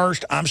to you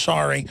first. I'm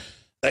sorry.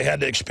 They had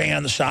to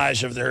expand the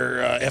size of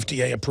their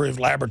FDA-approved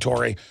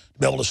laboratory to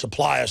be able to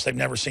supply us. They've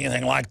never seen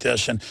anything like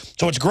this. And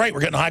so it's great. We're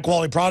getting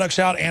high-quality products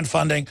out and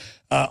funding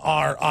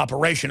our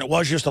operation. It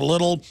was just a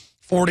little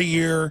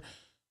 40-year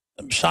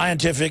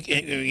scientific,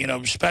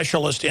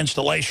 specialist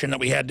installation that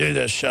we had to do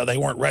this. They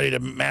weren't ready to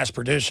mass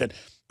produce it,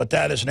 but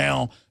that is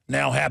now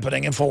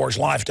happening.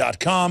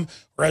 InfoWarsLife.com,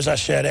 or as I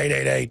said,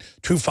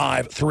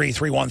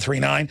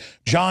 888-253-3139.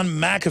 John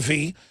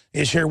McAfee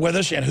is here with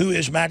us, and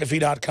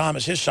whoismcafee.com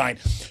is his site.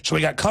 So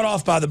we got cut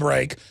off by the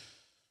break.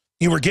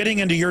 You were getting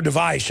into your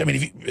device. I mean,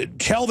 if you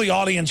tell the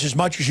audience as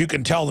much as you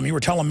can tell them. You were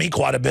telling me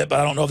quite a bit, but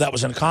I don't know if that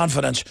was in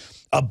confidence,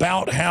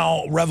 about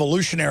how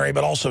revolutionary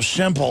but also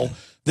simple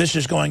this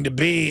is going to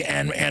be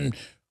and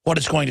what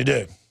it's going to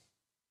do.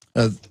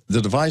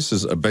 The device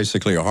is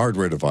basically a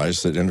hardware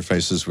device that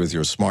interfaces with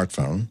your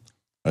smartphone.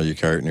 You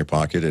carry it in your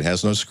pocket. It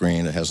has no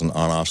screen. It has an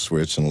on-off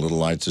switch and a little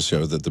light to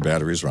show that the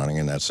battery is running,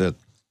 and that's it.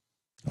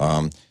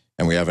 And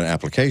we have an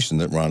application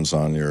that runs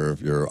on your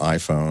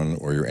iPhone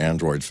or your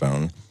Android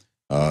phone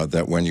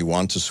that when you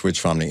want to switch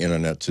from the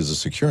internet to the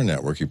secure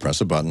network, you press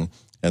a button,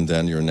 and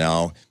then you're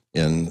now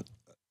in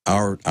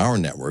our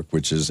network,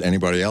 which is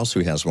anybody else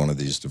who has one of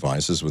these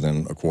devices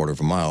within a quarter of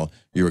a mile,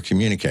 you are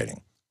communicating.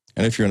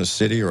 And if you're in a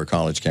city or a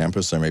college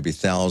campus, there may be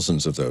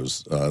thousands of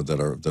those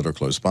that are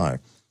close by.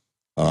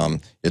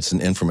 It's an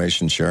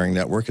information sharing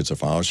network. It's a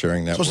file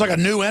sharing network. So it's like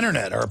a new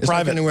internet or a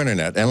private. Like a new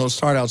internet, and it'll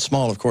start out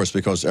small, of course,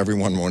 because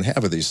everyone won't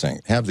have these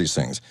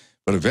things.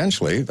 But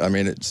eventually, I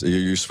mean,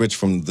 you switch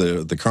from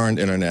the current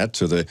internet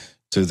to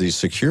the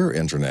secure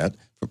internet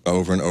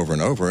over and over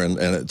and over.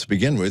 And to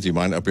begin with, you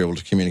might not be able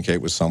to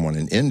communicate with someone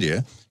in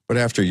India. But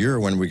after a year,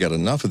 when we get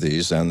enough of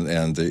these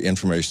and the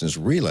information is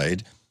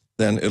relayed,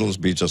 then it'll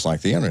be just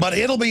like the internet. But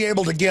it'll be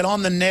able to get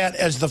on the net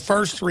as the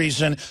first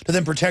reason to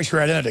then protect your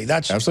identity.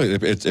 That's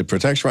absolutely. It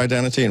protects your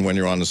identity, and when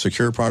you're on the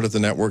secure part of the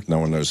network, no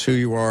one knows who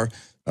you are.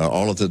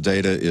 All of the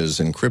data is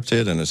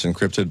encrypted, and it's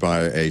encrypted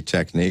by a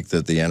technique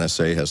that the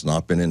NSA has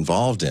not been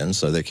involved in,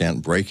 so they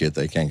can't break it,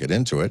 they can't get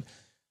into it.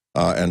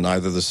 And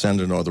neither the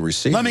sender nor the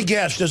receiver. Let me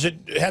guess, does it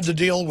have to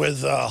deal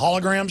with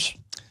holograms?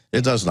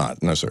 It does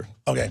not, no, sir.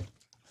 Okay.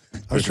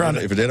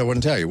 If it did, I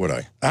wouldn't tell you, would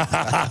I?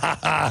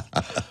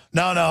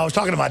 No, I was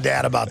talking to my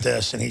dad about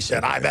this, and he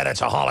said, I bet it's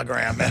a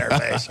hologram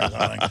interface or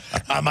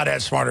something. My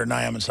dad's smarter than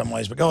I am in some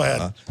ways, but go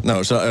ahead.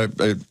 No, so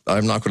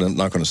I'm not going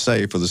to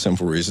say, for the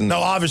simple reason. No,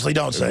 obviously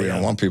don't say. We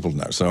don't want people to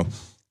know.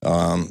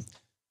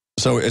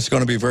 So it's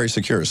going to be very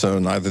secure. So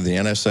neither the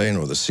NSA,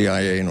 nor the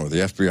CIA, nor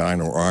the FBI,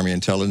 nor Army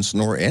Intelligence,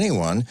 nor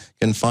anyone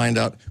can find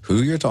out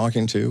who you're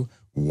talking to,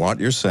 what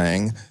you're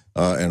saying,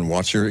 and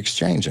what you're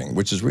exchanging,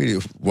 which is really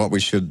what we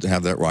should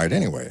have that right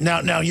anyway.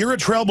 Now you're a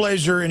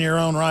trailblazer in your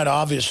own right,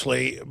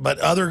 obviously, but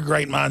other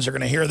great minds are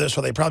going to hear this,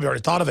 or they probably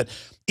already thought of it.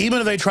 Even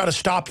if they try to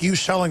stop you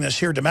selling this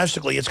here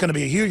domestically, it's going to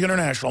be a huge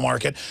international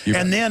market,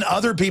 and then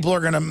other people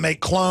are going to make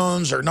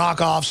clones or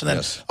knockoffs, and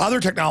then other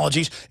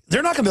technologies.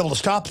 They're not going to be able to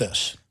stop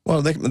this.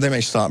 Well, they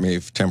may stop me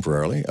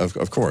temporarily,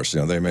 of course.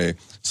 They may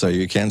say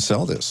you can't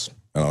sell this,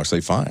 and I'll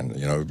say fine.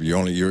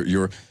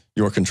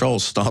 Your control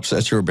stops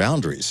at your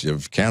boundaries. You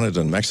have Canada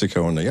and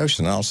Mexico and the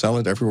ocean. I'll sell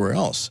it everywhere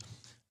else.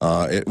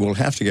 It will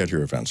have to get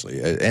here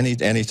eventually.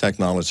 Any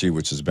technology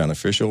which is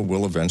beneficial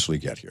will eventually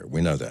get here. We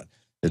know that.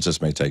 It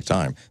just may take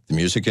time. The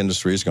music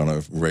industry is going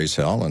to raise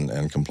hell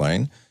and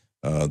complain.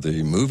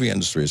 The movie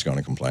industry is going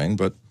to complain.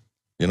 But,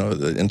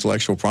 the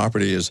intellectual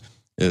property is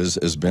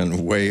has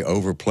been way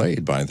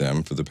overplayed by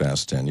them for the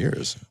past 10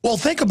 years. Well,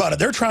 think about it.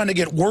 They're trying to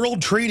get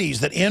world treaties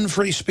that end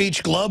free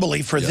speech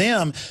globally. For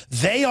them,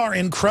 they are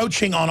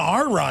encroaching on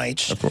our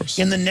rights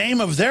in the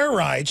name of their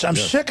rights. I'm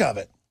sick of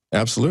it.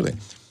 Absolutely.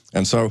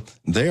 And so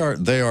they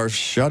are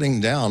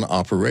shutting down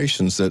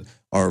operations that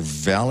are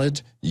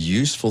valid,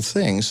 useful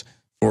things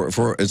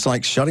for it's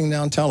like shutting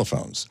down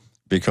telephones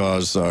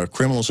because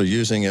criminals are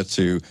using it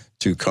to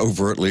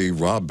covertly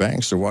rob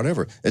banks or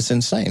whatever. It's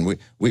insane.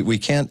 We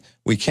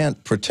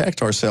can't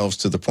protect ourselves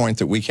to the point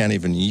that we can't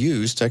even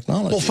use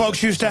technology. Well,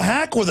 folks used to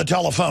hack with a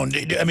telephone.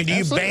 I mean, do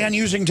you ban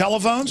using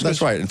telephones?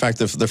 That's right. In fact,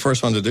 the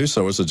first one to do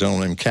so was a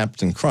gentleman named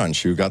Captain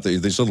Crunch, who got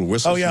these little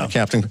whistles from the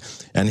Captain,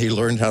 and he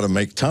learned how to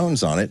make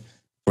tones on it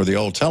for the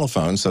old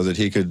telephone so that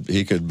he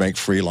could make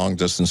free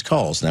long-distance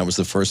calls. And that was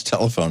the first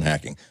telephone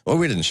hacking. Well,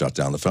 we didn't shut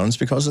down the phones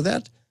because of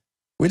that.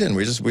 We didn't.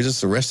 We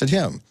just arrested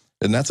him.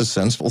 Isn't that the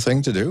sensible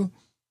thing to do?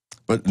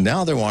 But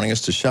now they're wanting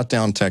us to shut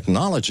down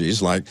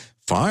technologies like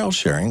file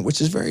sharing, which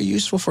is very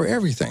useful for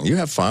everything. You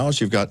have files,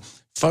 you've got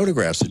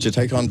photographs that you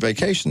take on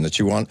vacation that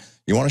you want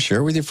to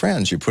share with your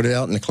friends. You put it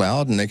out in the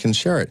cloud and they can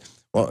share it.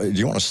 Well, do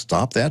you want to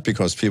stop that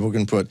because people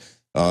can put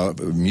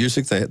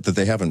music that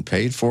they haven't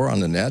paid for on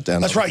the net?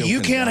 And that's right. You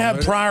can't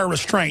have prior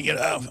restraint. You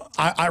know,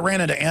 I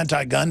ran into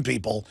anti-gun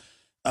people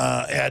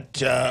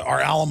at our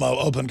Alamo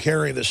open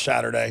carry this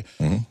Saturday,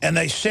 and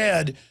they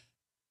said,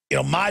 you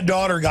know, my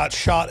daughter got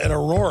shot at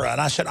Aurora. And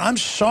I said, I'm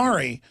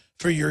sorry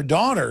for your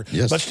daughter.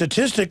 But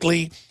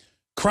statistically,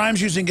 crimes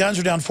using guns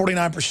are down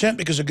 49%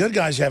 because of good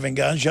guys having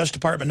guns, Justice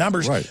Department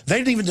numbers. They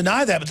didn't even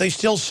deny that, but they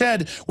still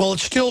said, well,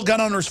 it's still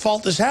gun owners'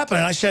 fault this happened.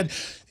 And I said,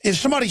 if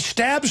somebody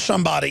stabs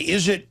somebody,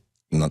 is it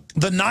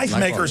the knife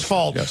maker's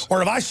fault?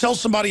 Or if I sell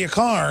somebody a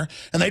car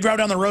and they drive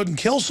down the road and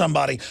kill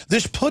somebody,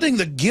 this putting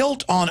the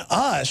guilt on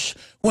us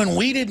when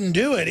we didn't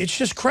do it, it's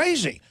just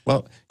crazy.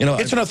 Well, you know,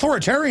 it's an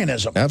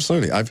authoritarianism.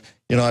 Absolutely.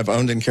 I've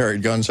owned and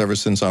carried guns ever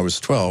since I was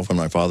 12 when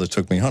my father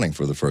took me hunting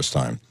for the first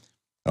time.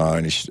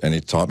 And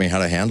he taught me how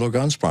to handle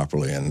guns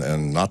properly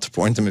and not to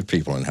point them at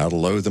people and how to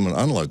load them and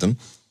unload them.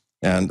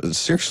 And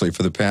seriously,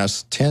 for the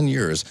past 10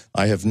 years,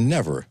 I have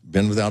never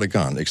been without a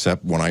gun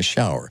except when I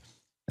shower.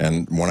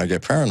 And when I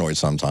get paranoid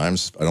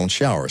sometimes, I don't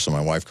shower, so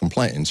my wife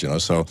complains, you know.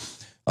 So,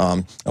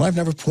 and I've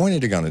never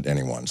pointed a gun at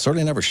anyone,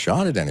 certainly never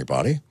shot at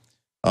anybody.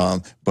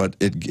 But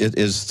it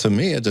is, to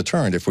me, a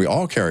deterrent. If we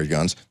all carried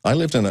guns, I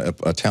lived in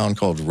a town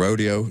called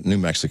Rodeo, New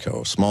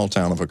Mexico, a small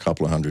town of a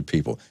couple of hundred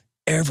people.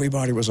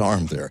 Everybody was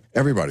armed there.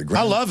 Everybody.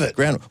 I love it.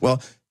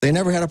 Well, they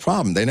never had a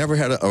problem. They never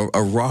had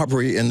a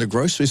robbery in the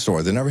grocery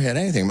store. They never had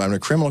anything. I mean, a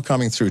criminal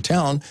coming through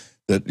town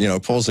that, you know,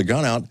 pulls a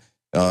gun out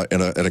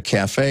at a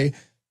cafe,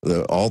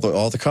 all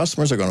the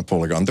customers are going to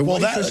pull a gun.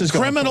 The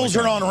criminals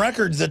are on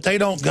record that they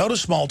don't go to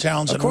small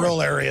towns and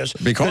rural areas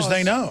because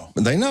they know.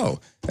 They know.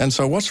 And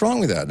so what's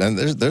wrong with that? And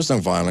there's no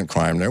violent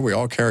crime there. We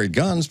all carried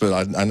guns,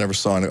 but I never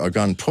saw a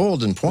gun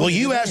pulled and pointed. Well,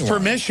 you asked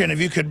permission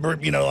if you could,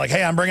 you know, like,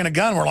 hey, I'm bringing a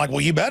gun. We're like,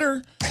 well, you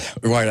better.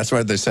 Right, that's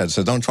what they said.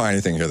 So don't try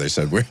anything here, they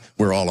said.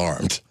 We're all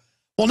armed.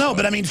 Well, no,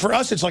 but I mean, for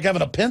us, it's like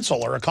having a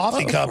pencil or a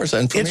coffee cup. It's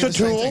a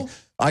tool.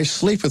 I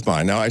sleep with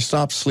mine. Now, I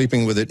stopped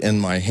sleeping with it in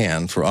my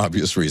hand for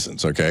obvious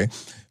reasons, okay?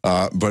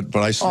 But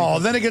I sleep. Oh,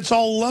 then it gets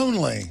all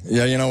lonely.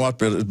 Yeah, you know what?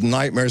 But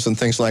nightmares and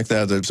things like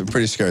that, it's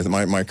pretty scary.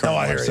 My current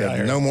wife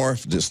said, no more.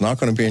 It's not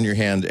going to be in your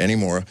hand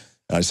anymore.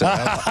 And I said,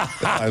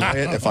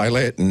 if I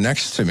lay it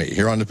next to me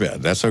here on the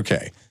bed, that's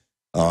okay.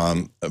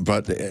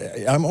 But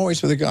I'm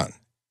always with a gun.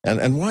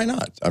 And why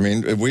not? I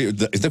mean,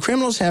 the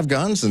criminals have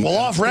guns. And, well,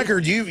 off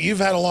record, you've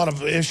had a lot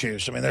of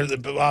issues. I mean,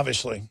 they're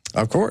obviously.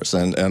 Of course,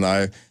 and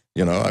I,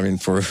 you know, I mean,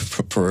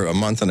 for a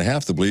month and a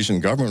half, the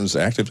Belizean government was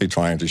actively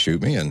trying to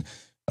shoot me, and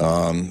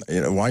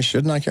you know, why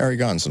shouldn't I carry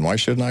guns, and why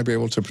shouldn't I be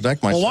able to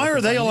protect myself? Well, why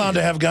are they allowed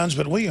to have guns,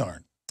 but we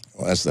aren't?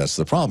 Well, that's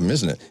the problem,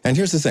 isn't it? And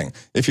here's the thing: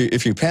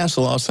 if you pass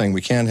a law saying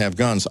we can't have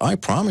guns, I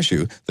promise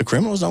you, the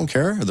criminals don't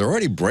care. They're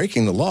already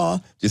breaking the law.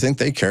 Do you think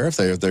they care if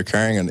they're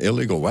carrying an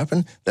illegal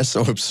weapon? That's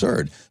so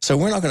absurd. So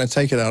we're not going to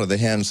take it out of the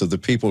hands of the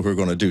people who are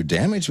going to do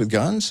damage with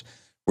guns.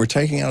 We're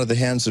taking it out of the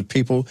hands of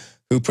people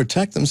who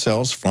protect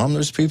themselves from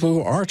those people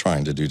who are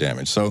trying to do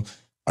damage. So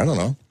I don't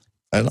know.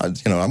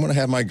 You know, I'm going to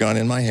have my gun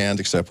in my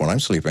hand except when I'm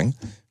sleeping,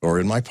 or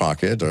in my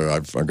pocket, or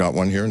I've got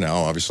one here now,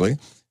 obviously.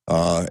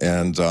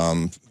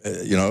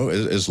 You know,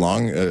 as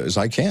long as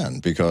I can,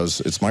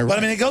 because it's my right. But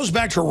I mean, it goes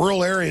back to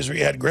rural areas where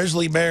you had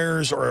grizzly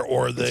bears,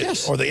 or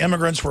the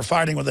immigrants were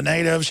fighting with the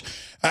natives.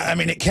 I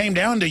mean, it came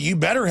down to you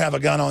better have a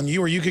gun on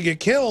you, or you could get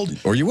killed,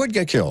 or you would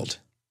get killed.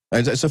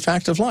 It's a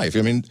fact of life.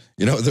 I mean,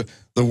 you know,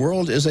 the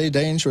world is a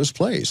dangerous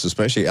place,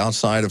 especially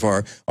outside of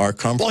our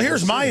comfort. Well,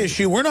 here's my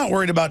issue. We're not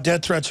worried about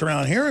death threats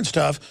around here and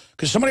stuff,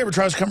 because somebody ever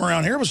tries to come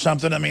around here with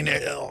something, I mean,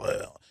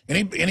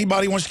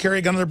 anybody wants to carry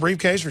a gun in their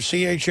briefcase or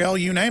CHL,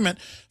 you name it,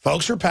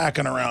 folks are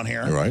packing around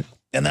here. Right.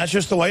 And that's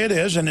just the way it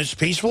is, and it's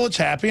peaceful, it's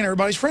happy, and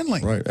everybody's friendly.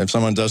 Right. If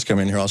someone does come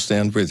in here, I'll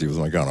stand with you with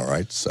my gun, all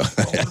right? So.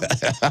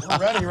 We're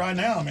ready right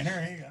now. I mean,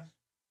 here you go.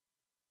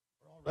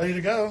 We're all ready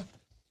to go.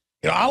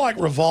 You know, I like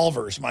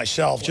revolvers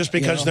myself, just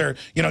because they're,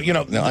 you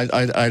know. No,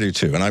 I do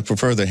too, and I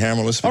prefer the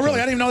hammerless. Oh, really? I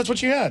didn't even know that's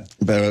what you had.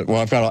 But,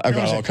 well, I've got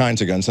all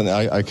kinds of guns, and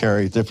I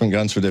carry different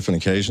guns for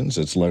different occasions.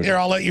 It's loaded. Here,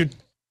 I'll let you.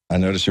 I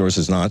notice yours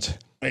is not.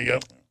 There you go.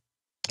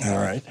 All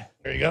right.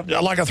 There you go.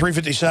 I like a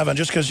 357,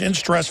 just because in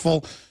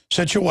stressful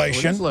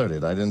situation. It's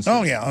loaded. I didn't see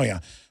Oh, yeah.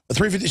 The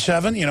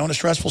 357, you know, in a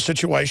stressful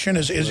situation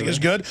is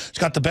good. It's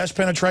got the best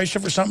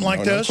penetration for something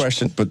like this. No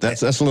question, but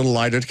that's a little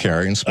lighter to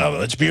carry. And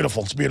oh, it's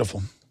beautiful. It's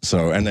beautiful.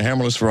 So, and the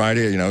hammerless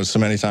variety, you know, so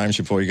many times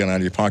you pull your gun out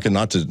of your pocket,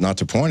 not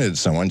to point it at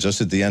someone,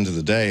 just at the end of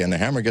the day, and the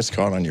hammer gets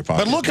caught on your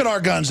pocket. But look at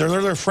our guns.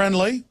 They're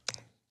friendly.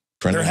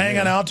 They're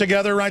hanging out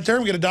together right there.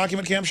 We get a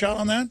document cam shot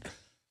on that.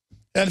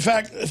 In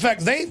fact,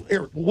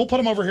 we'll put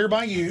them over here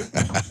by you,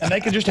 and they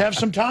can just have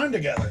some time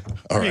together.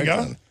 There you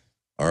go. Then.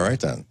 All right,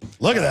 then.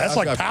 Look at that. That's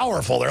like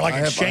powerful. They're like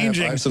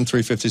exchanging. I have some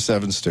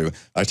 357s, too.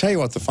 I tell you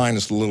what, the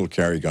finest little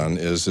carry gun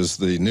is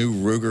the new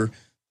Ruger,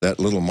 that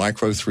little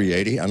micro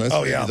 380. I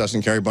know it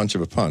doesn't carry much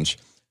of a punch,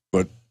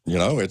 but, you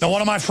know. It's, now,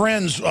 one of my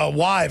friends'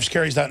 wives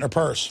carries that in her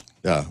purse.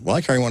 Yeah. Well,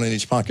 I carry one in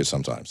each pocket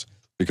sometimes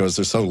because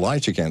they're so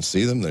light you can't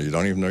see them. You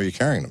don't even know you're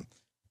carrying them.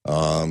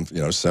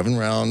 You know, 7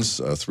 rounds,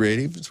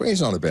 380. 380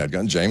 is not a bad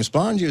gun. James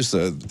Bond used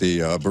the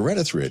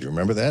Beretta 380.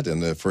 Remember that in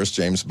the first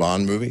James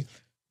Bond movie?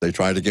 They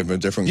tried to give him a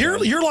different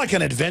gun. You're like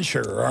an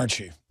adventurer,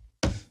 aren't you?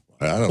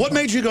 What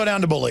made you go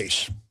down to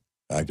Belize?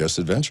 I guess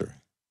adventure.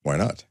 Why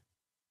not?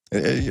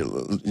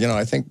 You know,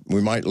 I think we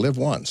might live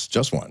once,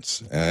 just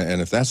once. And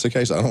if that's the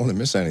case, I don't want to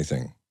miss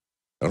anything.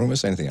 I don't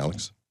miss anything,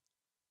 Alex.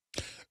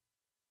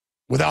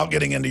 Without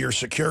getting into your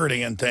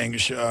security and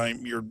things,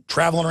 you're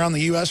traveling around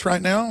the U.S.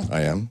 right now?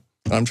 I am.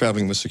 I'm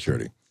traveling with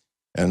security.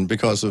 And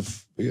because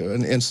of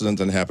an incident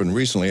that happened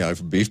recently,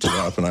 I've beefed it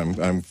up,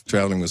 and I'm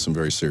traveling with some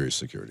very serious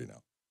security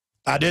now.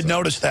 I did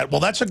notice that. Well,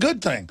 that's a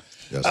good thing.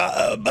 Yes.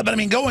 But I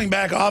mean, going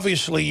back,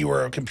 obviously, you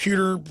were a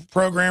computer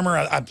programmer.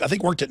 I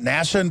think worked at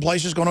NASA and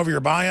places, going over your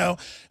bio.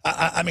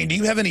 I mean, do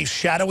you have any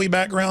shadowy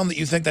background that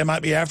you think they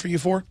might be after you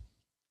for?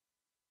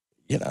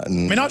 You know, I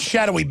mean, not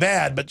shadowy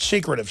bad, but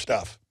secretive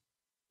stuff.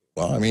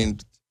 Well, I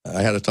mean,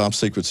 I had a top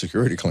secret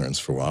security clearance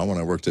for a while when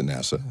I worked at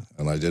NASA,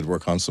 and I did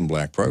work on some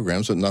black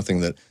programs, but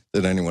nothing that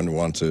anyone would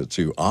want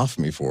to off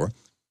me for.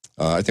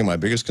 I think my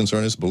biggest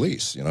concern is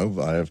Belize. You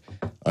know,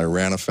 I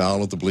ran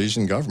afoul of the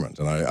Belizean government,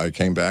 and I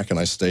came back and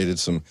I stated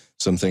some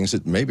things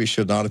that maybe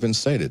should not have been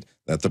stated.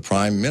 That the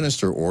Prime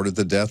Minister ordered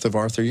the death of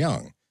Arthur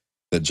Young,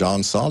 that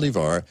John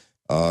Saldivar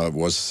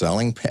was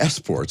selling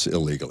passports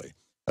illegally.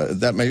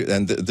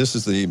 This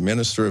is the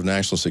Minister of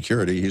National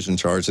Security. He's in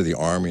charge of the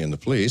Army and the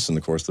police, and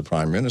of course the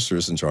Prime Minister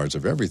is in charge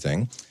of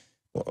everything.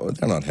 Well,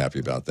 they're not happy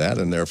about that,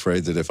 and they're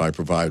afraid that if I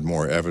provide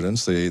more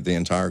evidence, the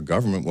entire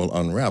government will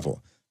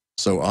unravel.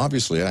 So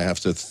obviously, I have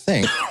to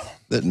think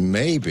that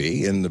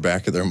maybe in the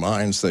back of their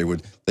minds they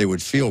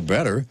would feel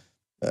better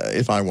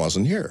if I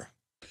wasn't here.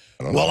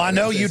 I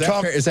know you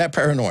talk. Is that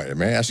paranoia?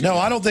 May I ask you? No,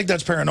 I don't think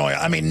that's paranoia.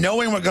 I mean,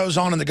 knowing what goes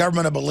on in the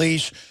government of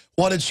Belize,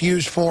 what it's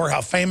used for,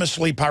 how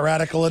famously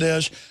piratical it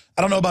is.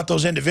 I don't know about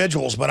those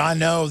individuals, but I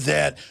know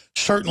that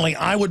certainly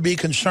I would be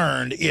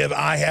concerned if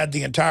I had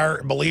the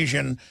entire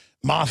Belizean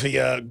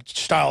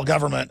mafia-style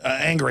government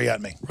angry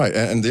at me. Right,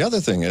 and the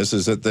other thing is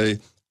that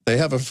they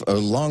have a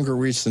longer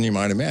reach than you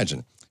might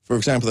imagine. For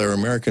example, there are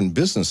American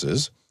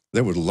businesses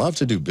that would love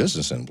to do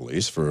business in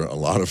Belize for a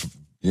lot of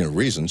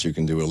reasons. You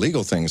can do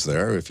illegal things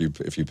there if you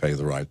pay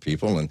the right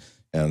people,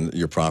 and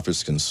your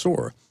profits can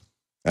soar.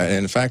 And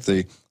in fact,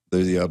 the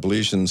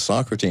Belizean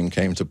soccer team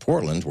came to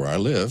Portland, where I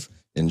live,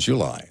 in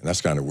July. And that's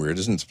kind of weird,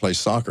 isn't it, to play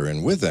soccer?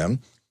 And with them,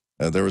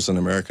 there was an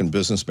American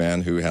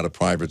businessman who had a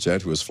private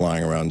jet who was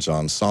flying around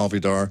John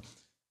Saldivar,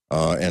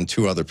 and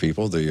 2 other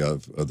people,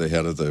 the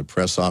head of the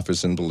press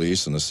office in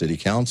Belize and a city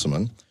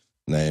councilman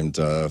named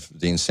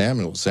Dean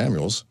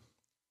Samuels.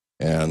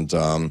 And,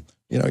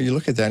 you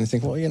look at that and you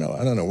think, well,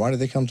 I don't know, why did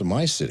they come to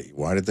my city?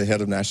 Why did the head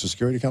of national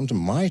security come to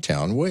my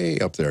town way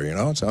up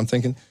there, So I'm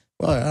thinking,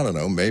 well, I don't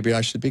know, maybe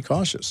I should be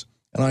cautious.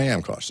 And I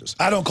am cautious.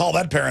 I don't call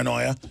that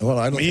paranoia. Well,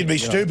 I don't. You'd be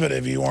stupid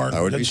if you weren't.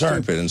 I would concerned.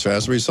 be stupid. And so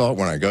as a result,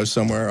 when I go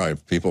somewhere,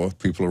 people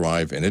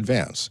arrive in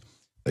advance.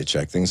 They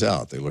check things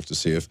out. They look to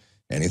see if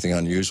anything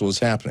unusual is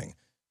happening.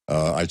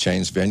 I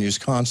change venues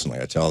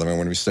constantly. I tell them I'm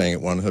going to be staying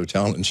at one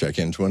hotel and check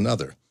into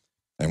another.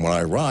 And when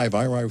I arrive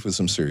with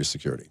some serious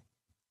security.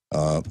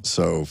 I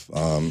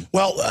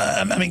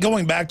mean,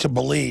 going back to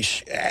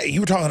Belize, you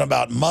were talking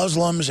about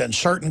Muslims and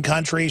certain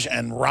countries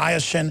and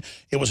Ryerson.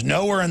 It was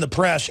nowhere in the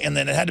press, and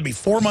then it had to be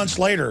 4 months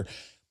later.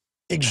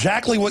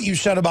 Exactly what you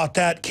said about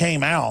that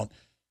came out,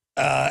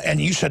 and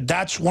you said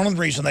that's one of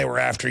the reasons they were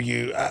after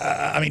you.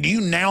 I mean, do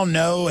you now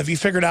know, have you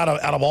figured out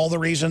of all the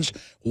reasons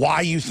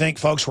why you think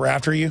folks were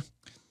after you?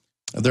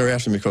 They're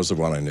after me because of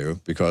what I knew,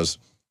 because,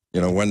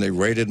 when they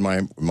raided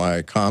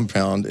my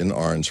compound in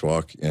Orange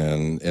Walk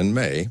in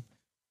May,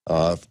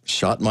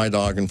 shot my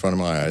dog in front of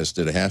my eyes,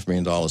 did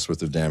 $500,000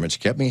 worth of damage,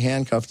 kept me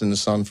handcuffed in the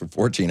sun for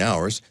 14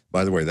 hours.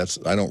 By the way,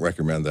 I don't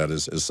recommend that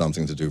as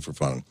something to do for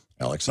fun,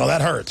 Alex. No,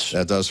 that hurts.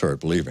 That does hurt,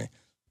 believe me.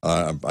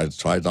 I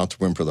tried not to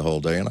whimper the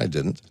whole day, and I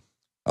didn't.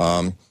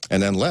 And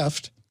then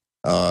left.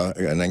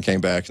 and then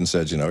came back and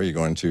said, are you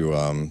going to,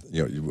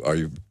 are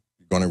you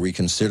going to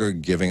reconsider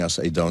giving us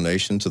a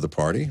donation to the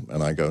party?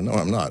 And I go, no,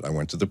 I'm not. I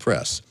went to the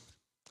press.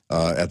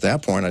 At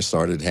that point, I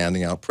started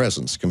handing out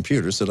presents,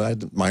 computers that I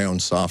had my own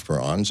software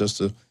on just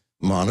to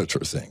monitor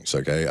things,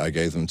 okay? I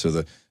gave them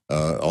to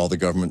all the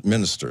government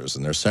ministers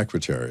and their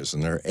secretaries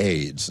and their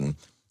aides, and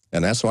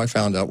that's how I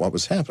found out what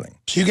was happening.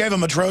 So you gave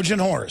them a Trojan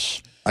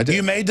horse. I did.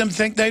 You made them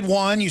think they'd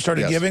won. You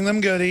started giving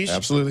them goodies.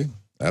 Absolutely.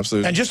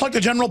 Absolutely. And just like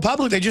the general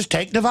public, they just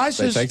take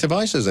devices. They take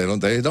devices. They don't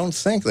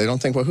think. They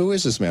don't think, well, who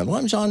is this man? Well,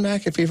 I'm John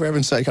McAfee, for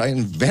heaven's sake. I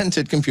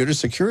invented computer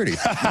security.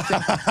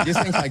 You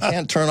think I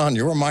can't turn on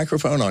your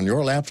microphone on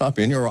your laptop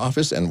in your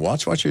office and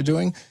watch what you're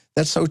doing?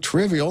 That's so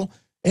trivial.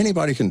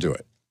 Anybody can do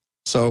it.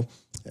 So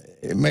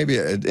maybe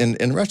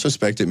in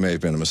retrospect, it may have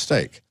been a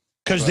mistake.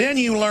 Because then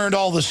you learned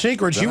all the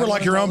secrets. You were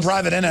like your own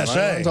private NSA.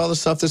 I learned all the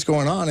stuff that's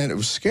going on, and it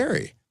was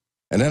scary.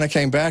 And then I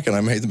came back, and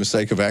I made the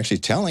mistake of actually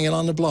telling it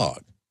on the blog.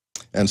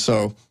 And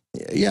so,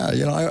 yeah,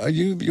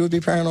 you would be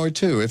paranoid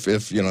too if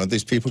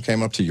these people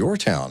came up to your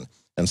town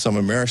and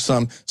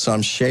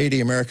some shady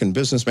American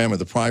businessman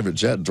with a private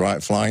jet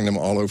flying them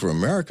all over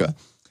America,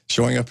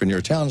 showing up in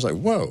your town. It's like,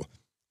 whoa.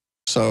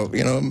 So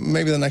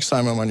maybe the next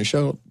time I'm on your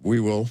show,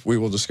 we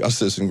will discuss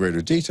this in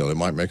greater detail. It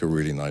might make a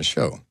really nice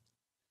show.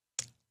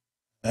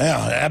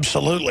 Yeah,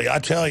 absolutely. I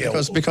tell you,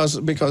 because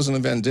an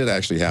event did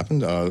actually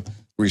happen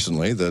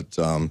recently that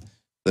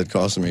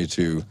caused me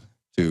to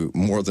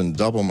more than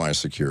double my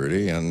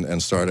security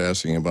and start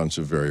asking a bunch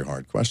of very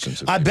hard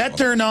questions. I bet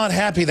they're not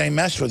happy they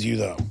messed with you,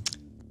 though.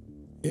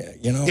 Yeah,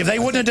 if they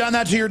wouldn't have done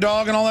that to your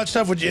dog and all that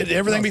stuff, would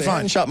everything be fine? If they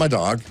hadn't shot my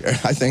dog,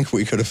 I think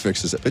we could have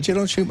fixed this. But you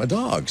don't shoot my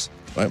dogs.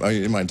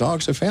 My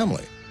dog's a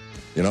family.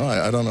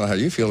 I don't know how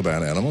you feel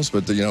about animals,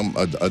 but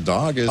a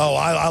dog is. Oh,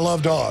 I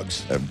love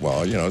dogs.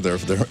 Well,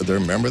 they're a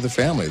member of the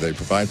family. They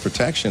provide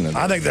protection. And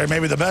I think they're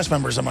maybe the best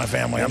members of my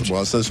family.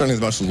 Well, so they're certainly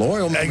the most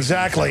loyal members.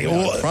 Exactly.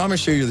 I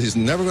promise you, he's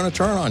never going to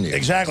turn on you.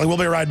 Exactly. We'll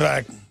be right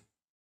back.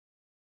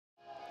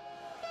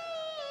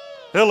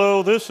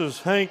 Hello, this is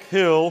Hank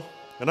Hill,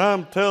 and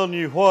I'm telling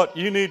you what,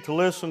 you need to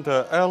listen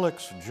to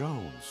Alex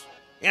Jones.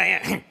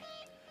 Yeah.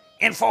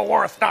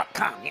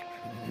 Infowars.com.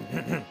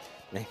 Yeah.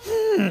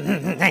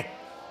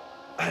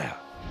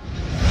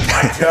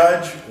 My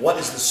judge, what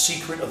is the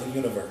secret of the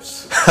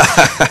universe?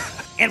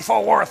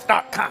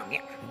 Infowars.com.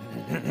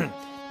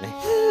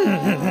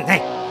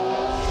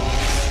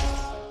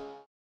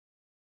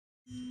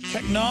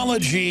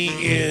 Technology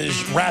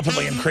is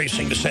rapidly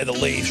increasing, to say the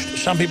least.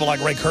 Some people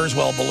like Ray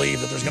Kurzweil believe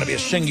that there's going to be a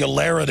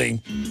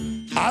singularity.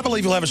 I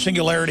believe you'll have a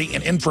singularity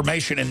in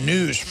information and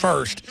news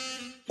first,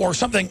 or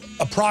something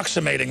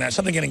approximating that,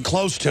 something getting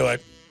close to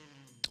it,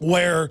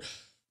 where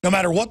no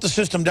matter what the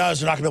system does,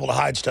 they're not going to be able to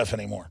hide stuff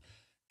anymore.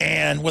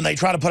 And when they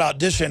try to put out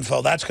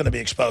disinfo, that's going to be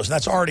exposed. And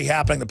that's already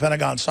happening. The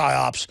Pentagon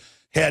PSYOPs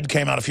head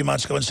came out a few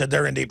months ago and said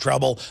they're in deep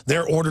trouble.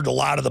 They're ordered to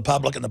lie to the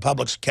public, and the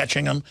public's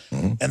catching them.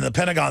 Mm-hmm. And the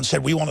Pentagon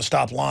said, we want to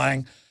stop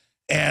lying.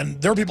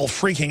 And there were people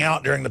freaking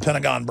out during the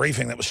Pentagon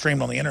briefing that was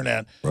streamed on the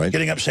internet,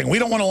 getting up saying, we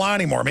don't want to lie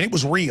anymore. I mean, it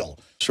was real.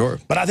 Sure.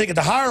 But I think at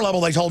the higher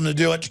level, they told them to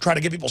do it to try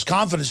to get people's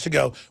confidence to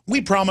go,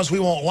 we promise we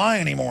won't lie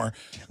anymore.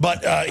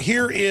 But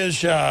here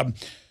is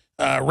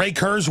Ray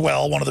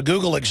Kurzweil, one of the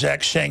Google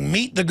execs, saying,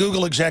 meet the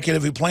Google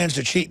executive who plans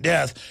to cheat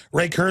death.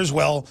 Ray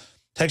Kurzweil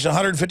takes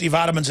 150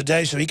 vitamins a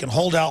day so he can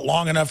hold out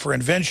long enough for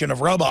invention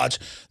of robots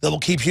that will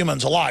keep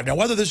humans alive. Now,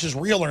 whether this is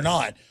real or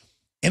not,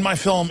 in my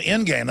film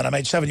Endgame that I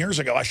made 7 years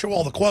ago, I show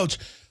all the quotes.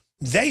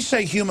 They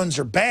say humans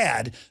are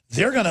bad.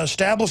 They're going to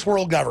establish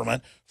world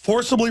government,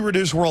 forcibly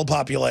reduce world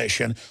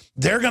population.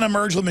 They're going to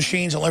merge with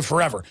machines and live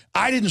forever.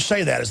 I didn't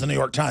say that, as the New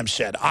York Times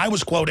said. I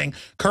was quoting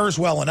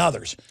Kurzweil and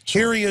others.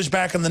 Here he is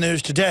back in the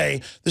news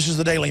today. This is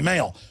the Daily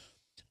Mail.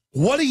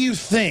 What do you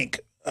think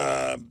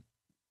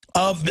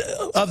of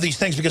these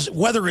things? Because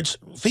whether it's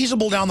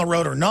feasible down the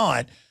road or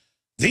not,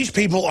 these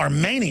people are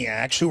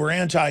maniacs who are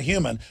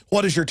anti-human.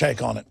 What is your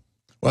take on it?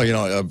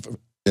 Well,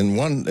 in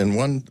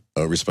one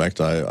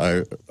respect,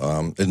 I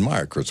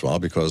admire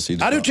Kurzweil because he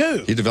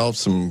developed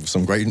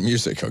some great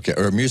music,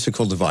 or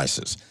musical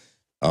devices.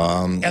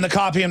 And the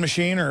copying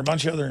machine, or a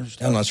bunch of other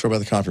stuff. I'm not sure about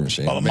the copying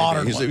machine. Well,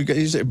 modern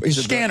he's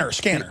a scanner.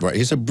 Right,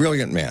 he's a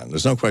brilliant man.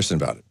 There's no question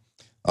about it.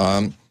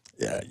 I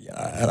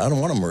don't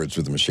want to merge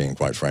with the machine,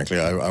 quite frankly.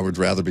 I would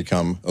rather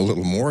become a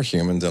little more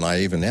human than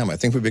I even am. I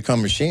think we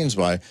become machines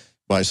by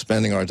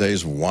spending our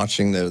days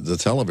watching the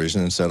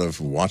television instead of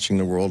watching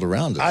the world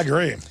around us. I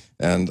agree.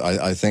 And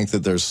I think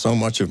that there's so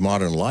much of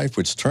modern life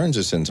which turns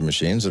us into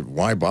machines that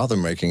why bother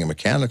making a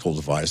mechanical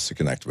device to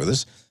connect with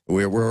us?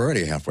 We're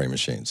already halfway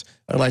machines.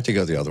 I'd like to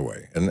go the other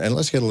way. And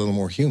let's get a little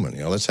more human.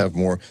 Let's have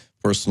more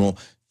personal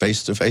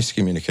face-to-face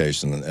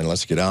communication, and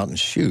let's get out and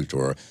shoot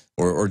or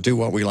do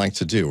what we like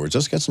to do, or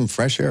just get some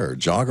fresh air,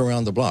 jog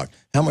around the block.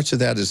 How much of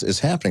that is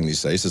happening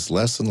these days? It's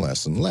less and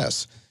less and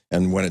less.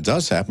 And when it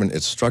does happen,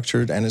 it's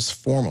structured and it's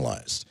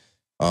formalized.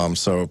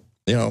 So,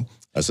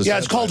 as I said,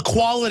 it's called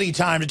quality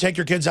time, to take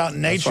your kids out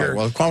in nature. Right.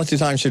 Well, quality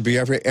time should be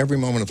every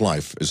moment of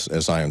life,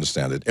 as I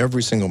understand it,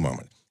 every single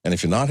moment. And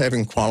if you're not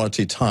having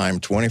quality time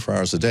 24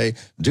 hours a day,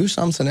 do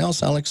something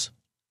else, Alex.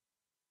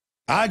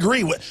 I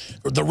agree.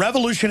 The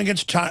revolution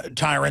against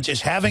tyrants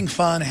is having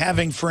fun,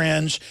 having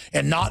friends,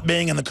 and not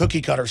being in the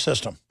cookie-cutter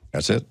system.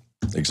 That's it.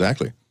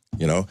 Exactly.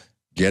 You know,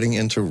 getting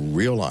into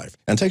real life.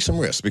 And take some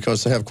risks,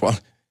 because to have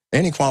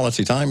any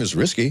quality time is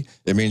risky.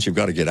 It means you've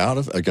got to get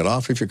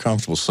off of your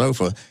comfortable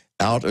sofa,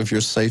 out of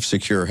your safe,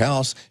 secure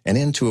house, and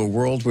into a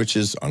world which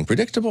is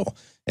unpredictable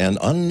and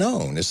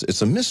unknown.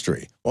 It's a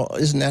mystery. Well,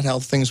 isn't that how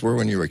things were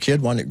when you were a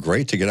kid? Wasn't it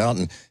great to get out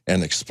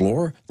and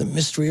explore the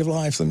mystery of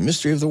life, the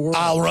mystery of the world?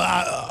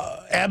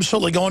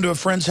 Absolutely, going to a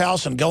friend's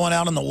house and going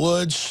out in the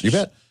woods. You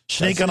bet.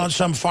 Sneaking on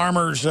some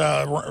farmer's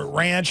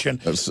ranch and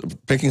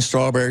picking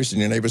strawberries in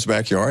your neighbor's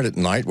backyard at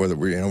night,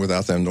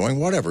 without them knowing.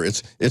 Whatever.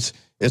 It's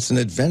an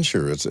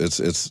adventure.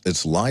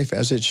 It's life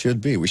as it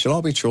should be. We should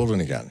all be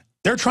children again.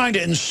 They're trying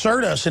to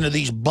insert us into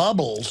these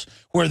bubbles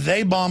where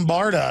they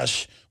bombard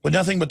us with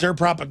nothing but their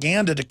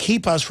propaganda to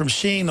keep us from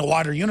seeing the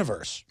wider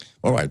universe.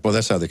 All right. Well,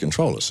 that's how they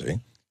control us. See.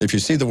 If you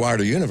see the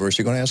wider universe,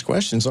 you're going to ask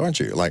questions, aren't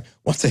you? Like,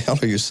 what the hell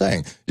are you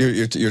saying?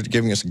 You're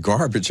giving us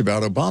garbage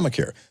about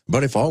Obamacare.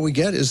 But if all we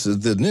get is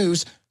the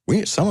news,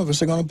 some of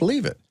us are going to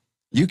believe it.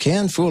 You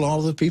can fool all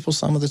of the people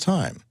some of the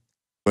time.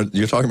 But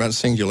you're talking about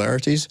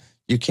singularities.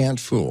 You can't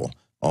fool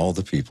all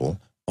the people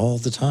all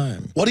the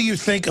time. What do you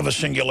think of a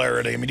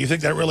singularity? I mean, do you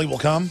think that really will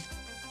come?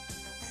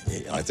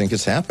 I think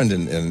it's happened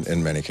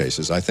in many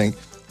cases. I think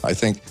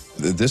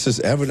this is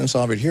evidence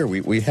of it here.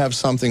 We have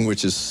something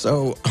which is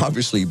so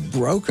obviously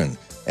broken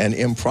and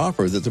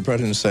improper that the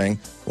president is saying,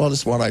 well, this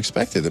is what I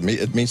expected.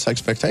 It meets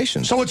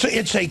expectations. So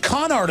it's a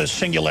con artist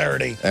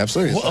singularity.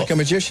 Absolutely. It's like a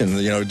magician,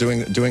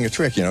 doing a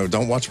trick.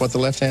 Don't watch what the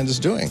left hand is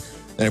doing.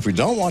 And if we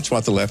don't watch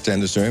what the left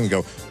hand is doing, we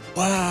go,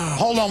 wow.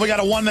 Hold on, we got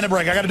a 1-minute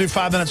break. I got to do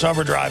 5 minutes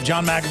overdrive.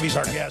 John McAfee's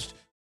our guest.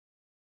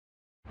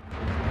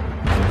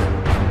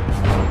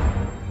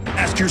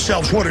 Ask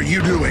yourselves, what are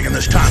you doing in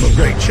this time of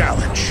great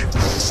challenge?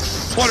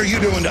 What are you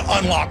doing to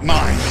unlock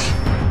minds?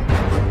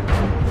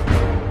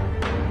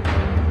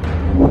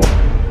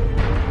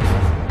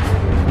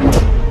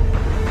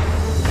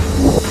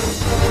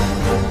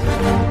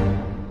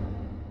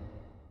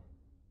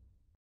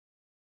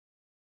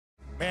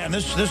 Man,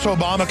 this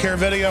Obamacare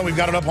video, we've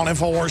got it up on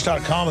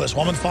Infowars.com of this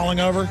woman falling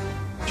over.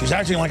 She's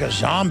acting like a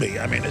zombie.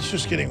 I mean, it's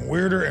just getting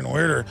weirder and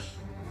weirder.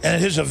 And at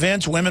his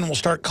events, women will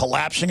start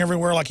collapsing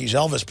everywhere like he's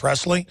Elvis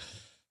Presley.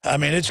 I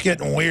mean, it's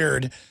getting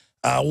weird.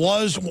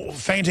 Was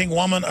fainting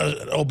woman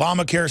an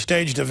Obamacare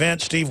staged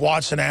event? Steve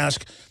Watson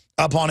asked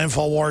up on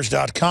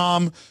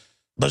Infowars.com.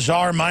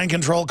 Bizarre mind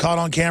control caught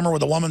on camera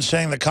with a woman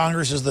saying that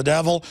Congress is the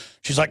devil.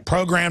 She's like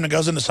programmed and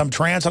goes into some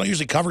trance. I don't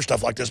usually cover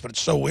stuff like this, but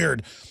it's so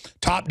weird.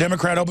 Top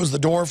Democrat opens the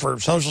door for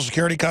Social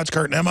Security cuts,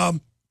 Kurt Nimmo.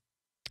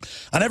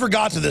 I never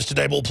got to this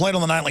today, but we'll play it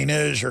on the nightly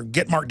news or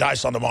get Mark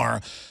Dice on tomorrow.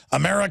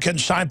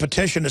 Americans signed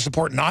petition to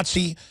support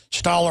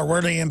Nazi-style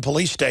Orwellian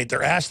police state.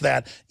 They're asked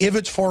that if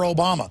it's for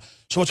Obama.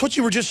 So it's what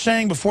you were just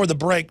saying before the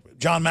break.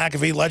 John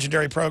McAfee,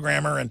 legendary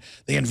programmer and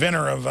the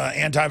inventor of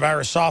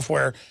antivirus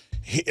software.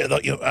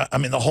 I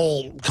mean, the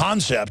whole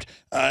concept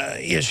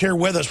is here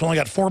with us. We only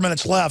got 4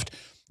 minutes left.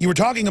 You were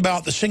talking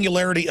about the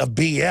singularity of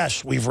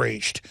BS we've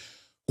reached,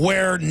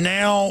 where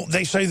now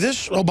they say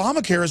this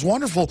Obamacare is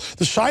wonderful.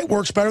 The site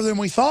works better than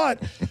we thought.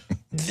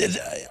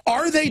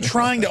 Are they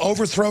trying to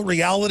overthrow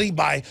reality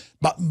by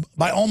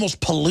almost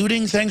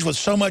polluting things with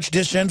so much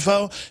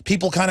disinfo?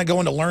 People kind of go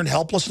into learned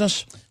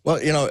helplessness?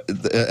 Well,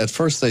 at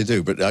first they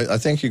do, but I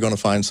think you're going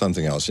to find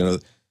something else.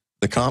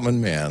 The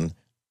common man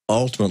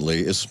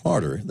ultimately is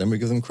smarter than we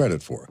give them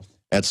credit for.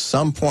 At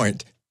some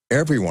point,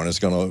 everyone is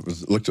going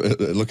to look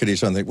at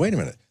each other and think, wait a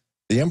minute.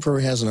 The emperor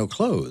has no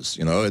clothes.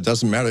 It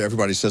doesn't matter.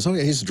 Everybody says, "Oh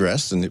yeah, he's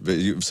dressed," and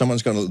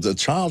the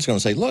child's going to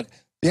say, "Look,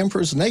 the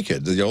emperor's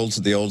naked." The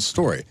old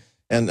story,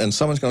 and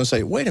someone's going to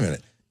say, "Wait a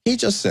minute, he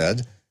just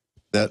said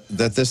that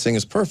this thing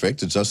is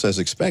perfect. It's just as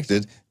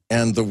expected,"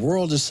 and the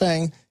world is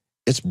saying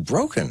it's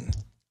broken.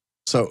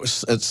 So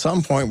at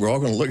some point, we're all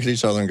going to look at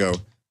each other and go,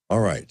 "All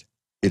right,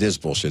 it is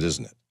bullshit,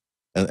 isn't it?"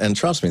 And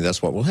trust me,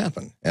 that's what will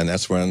happen. And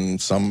that's when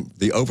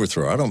the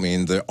overthrow, I don't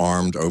mean the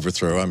armed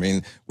overthrow. I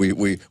mean, we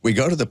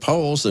go to the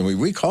polls and we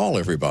recall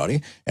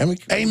everybody.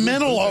 And a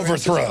mental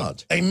overthrow.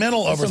 A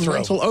mental overthrow. A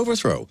mental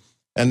overthrow.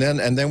 And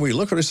then we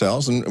look at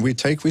ourselves and we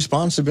take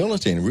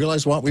responsibility and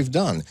realize what we've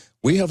done.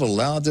 We have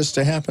allowed this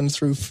to happen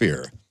through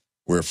fear.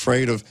 We're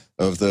afraid of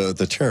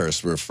the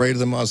terrorists. We're afraid of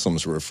the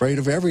Muslims. We're afraid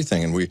of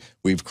everything. And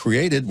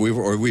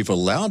we've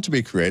allowed to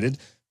be created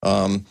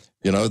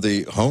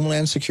the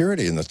Homeland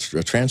Security and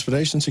the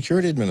Transportation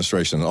Security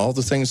Administration, and all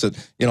the things that,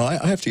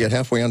 I have to get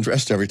halfway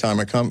undressed every time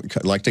I come,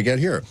 like to get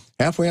here.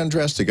 Halfway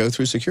undressed to go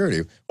through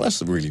security. Well,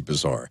 that's really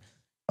bizarre.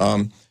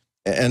 And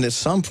at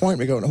some point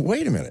we go, no,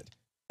 wait a minute.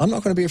 I'm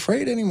not going to be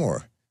afraid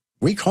anymore.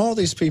 We call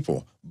these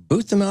people,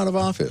 boot them out of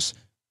office.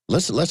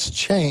 Let's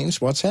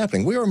change what's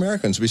happening. We are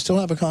Americans. We still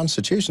have a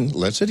Constitution.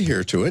 Let's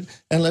adhere to it,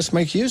 and let's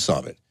make use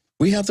of it.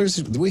 We have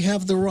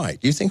the right.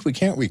 You think we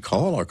can't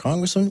recall our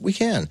congressman? We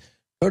can.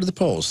 Go to the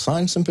polls,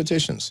 sign some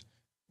petitions,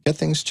 get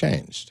things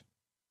changed.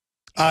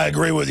 I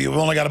agree with you. We've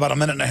only got about a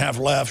minute and a half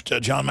left.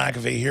 John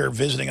McAfee here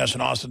visiting us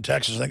in Austin,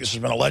 Texas. I think this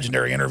has been a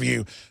legendary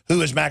interview.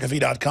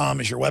 Whoismcafee.com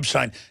is your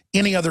website.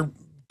 Any other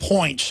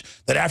points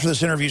that after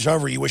this interview's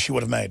over you wish you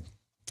would have made?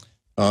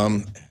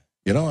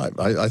 You know,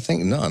 I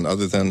think none,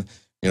 other than,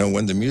 you know,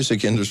 when the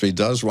music industry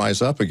does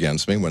rise up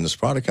against me, when this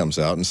product comes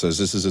out and says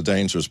this is a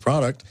dangerous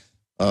product,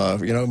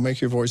 you know,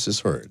 make your voices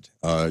heard.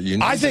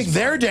 I think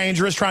they're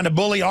dangerous, trying to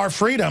bully our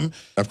freedom,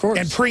 of course,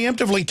 and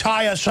preemptively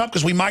tie us up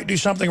because we might do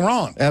something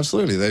wrong.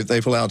 Absolutely.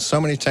 They've allowed so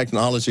many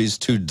technologies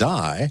to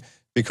die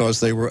because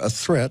they were a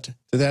threat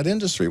to that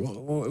industry.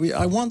 Well,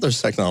 I want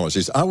those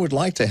technologies. I would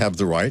like to have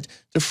the right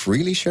to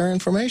freely share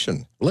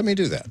information. Let me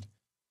do that.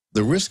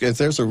 The risk, if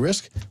there's a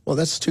risk, well,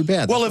 that's too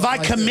bad. Well, if I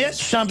commit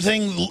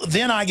something,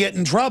 then I get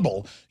in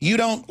trouble. You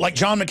don't, like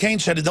John McCain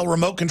said, they'll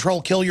remote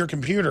control kill your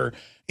computer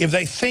if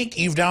they think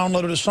you've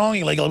downloaded a song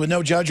illegally with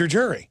no judge or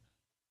jury.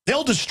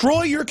 They'll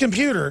destroy your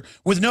computer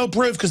with no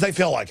proof because they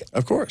feel like it.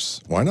 Of course.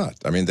 Why not?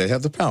 I mean, they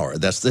have the power.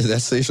 That's the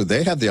issue.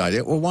 They have the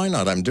idea. Well, why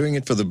not? I'm doing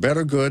it for the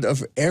better good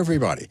of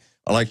everybody.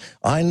 Like,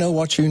 I know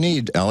what you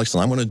need, Alex,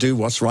 and I'm going to do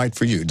what's right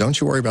for you.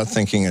 Don't you worry about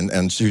thinking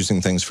and choosing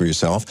things for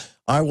yourself.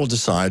 I will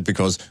decide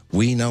because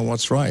we know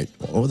what's right.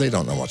 Or they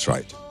don't know what's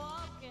right.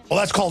 Well,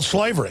 that's called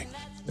slavery.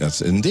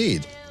 That's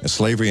indeed.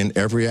 Slavery in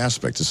every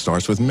aspect. It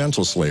starts with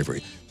mental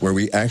slavery, where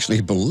we actually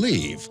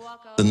believe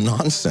the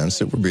nonsense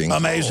that we're being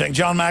Amazing. told.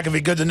 John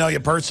McAfee, good to know you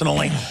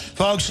personally.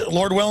 Folks,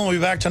 Lord willing, we'll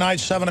be back tonight,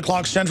 7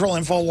 o'clock Central,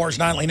 InfoWars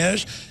Nightly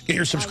News. Get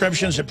your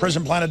subscriptions at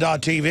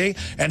prisonplanet.tv.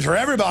 And for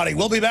everybody,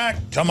 we'll be back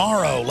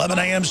tomorrow, 11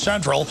 a.m.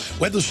 Central,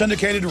 with the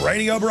syndicated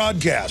radio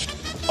broadcast.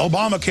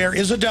 Obamacare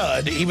is a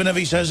dud, even if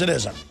he says it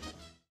isn't.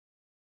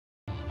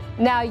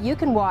 Now you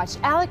can watch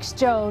Alex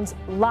Jones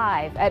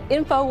live at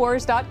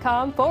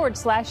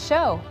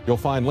Infowars.com/show. You'll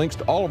find links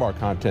to all of our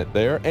content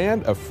there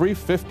and a free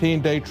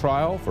 15-day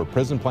trial for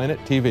Prison Planet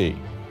TV.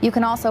 You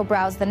can also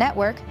browse the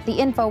network, the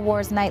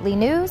InfoWars Nightly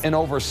News, and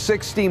over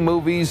 60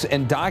 movies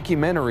and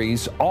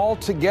documentaries all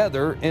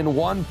together in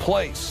one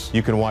place.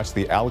 You can watch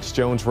the Alex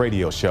Jones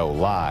radio show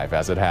live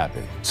as it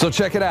happens. So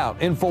check it out,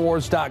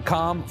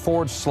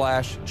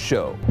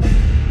 Infowars.com/show.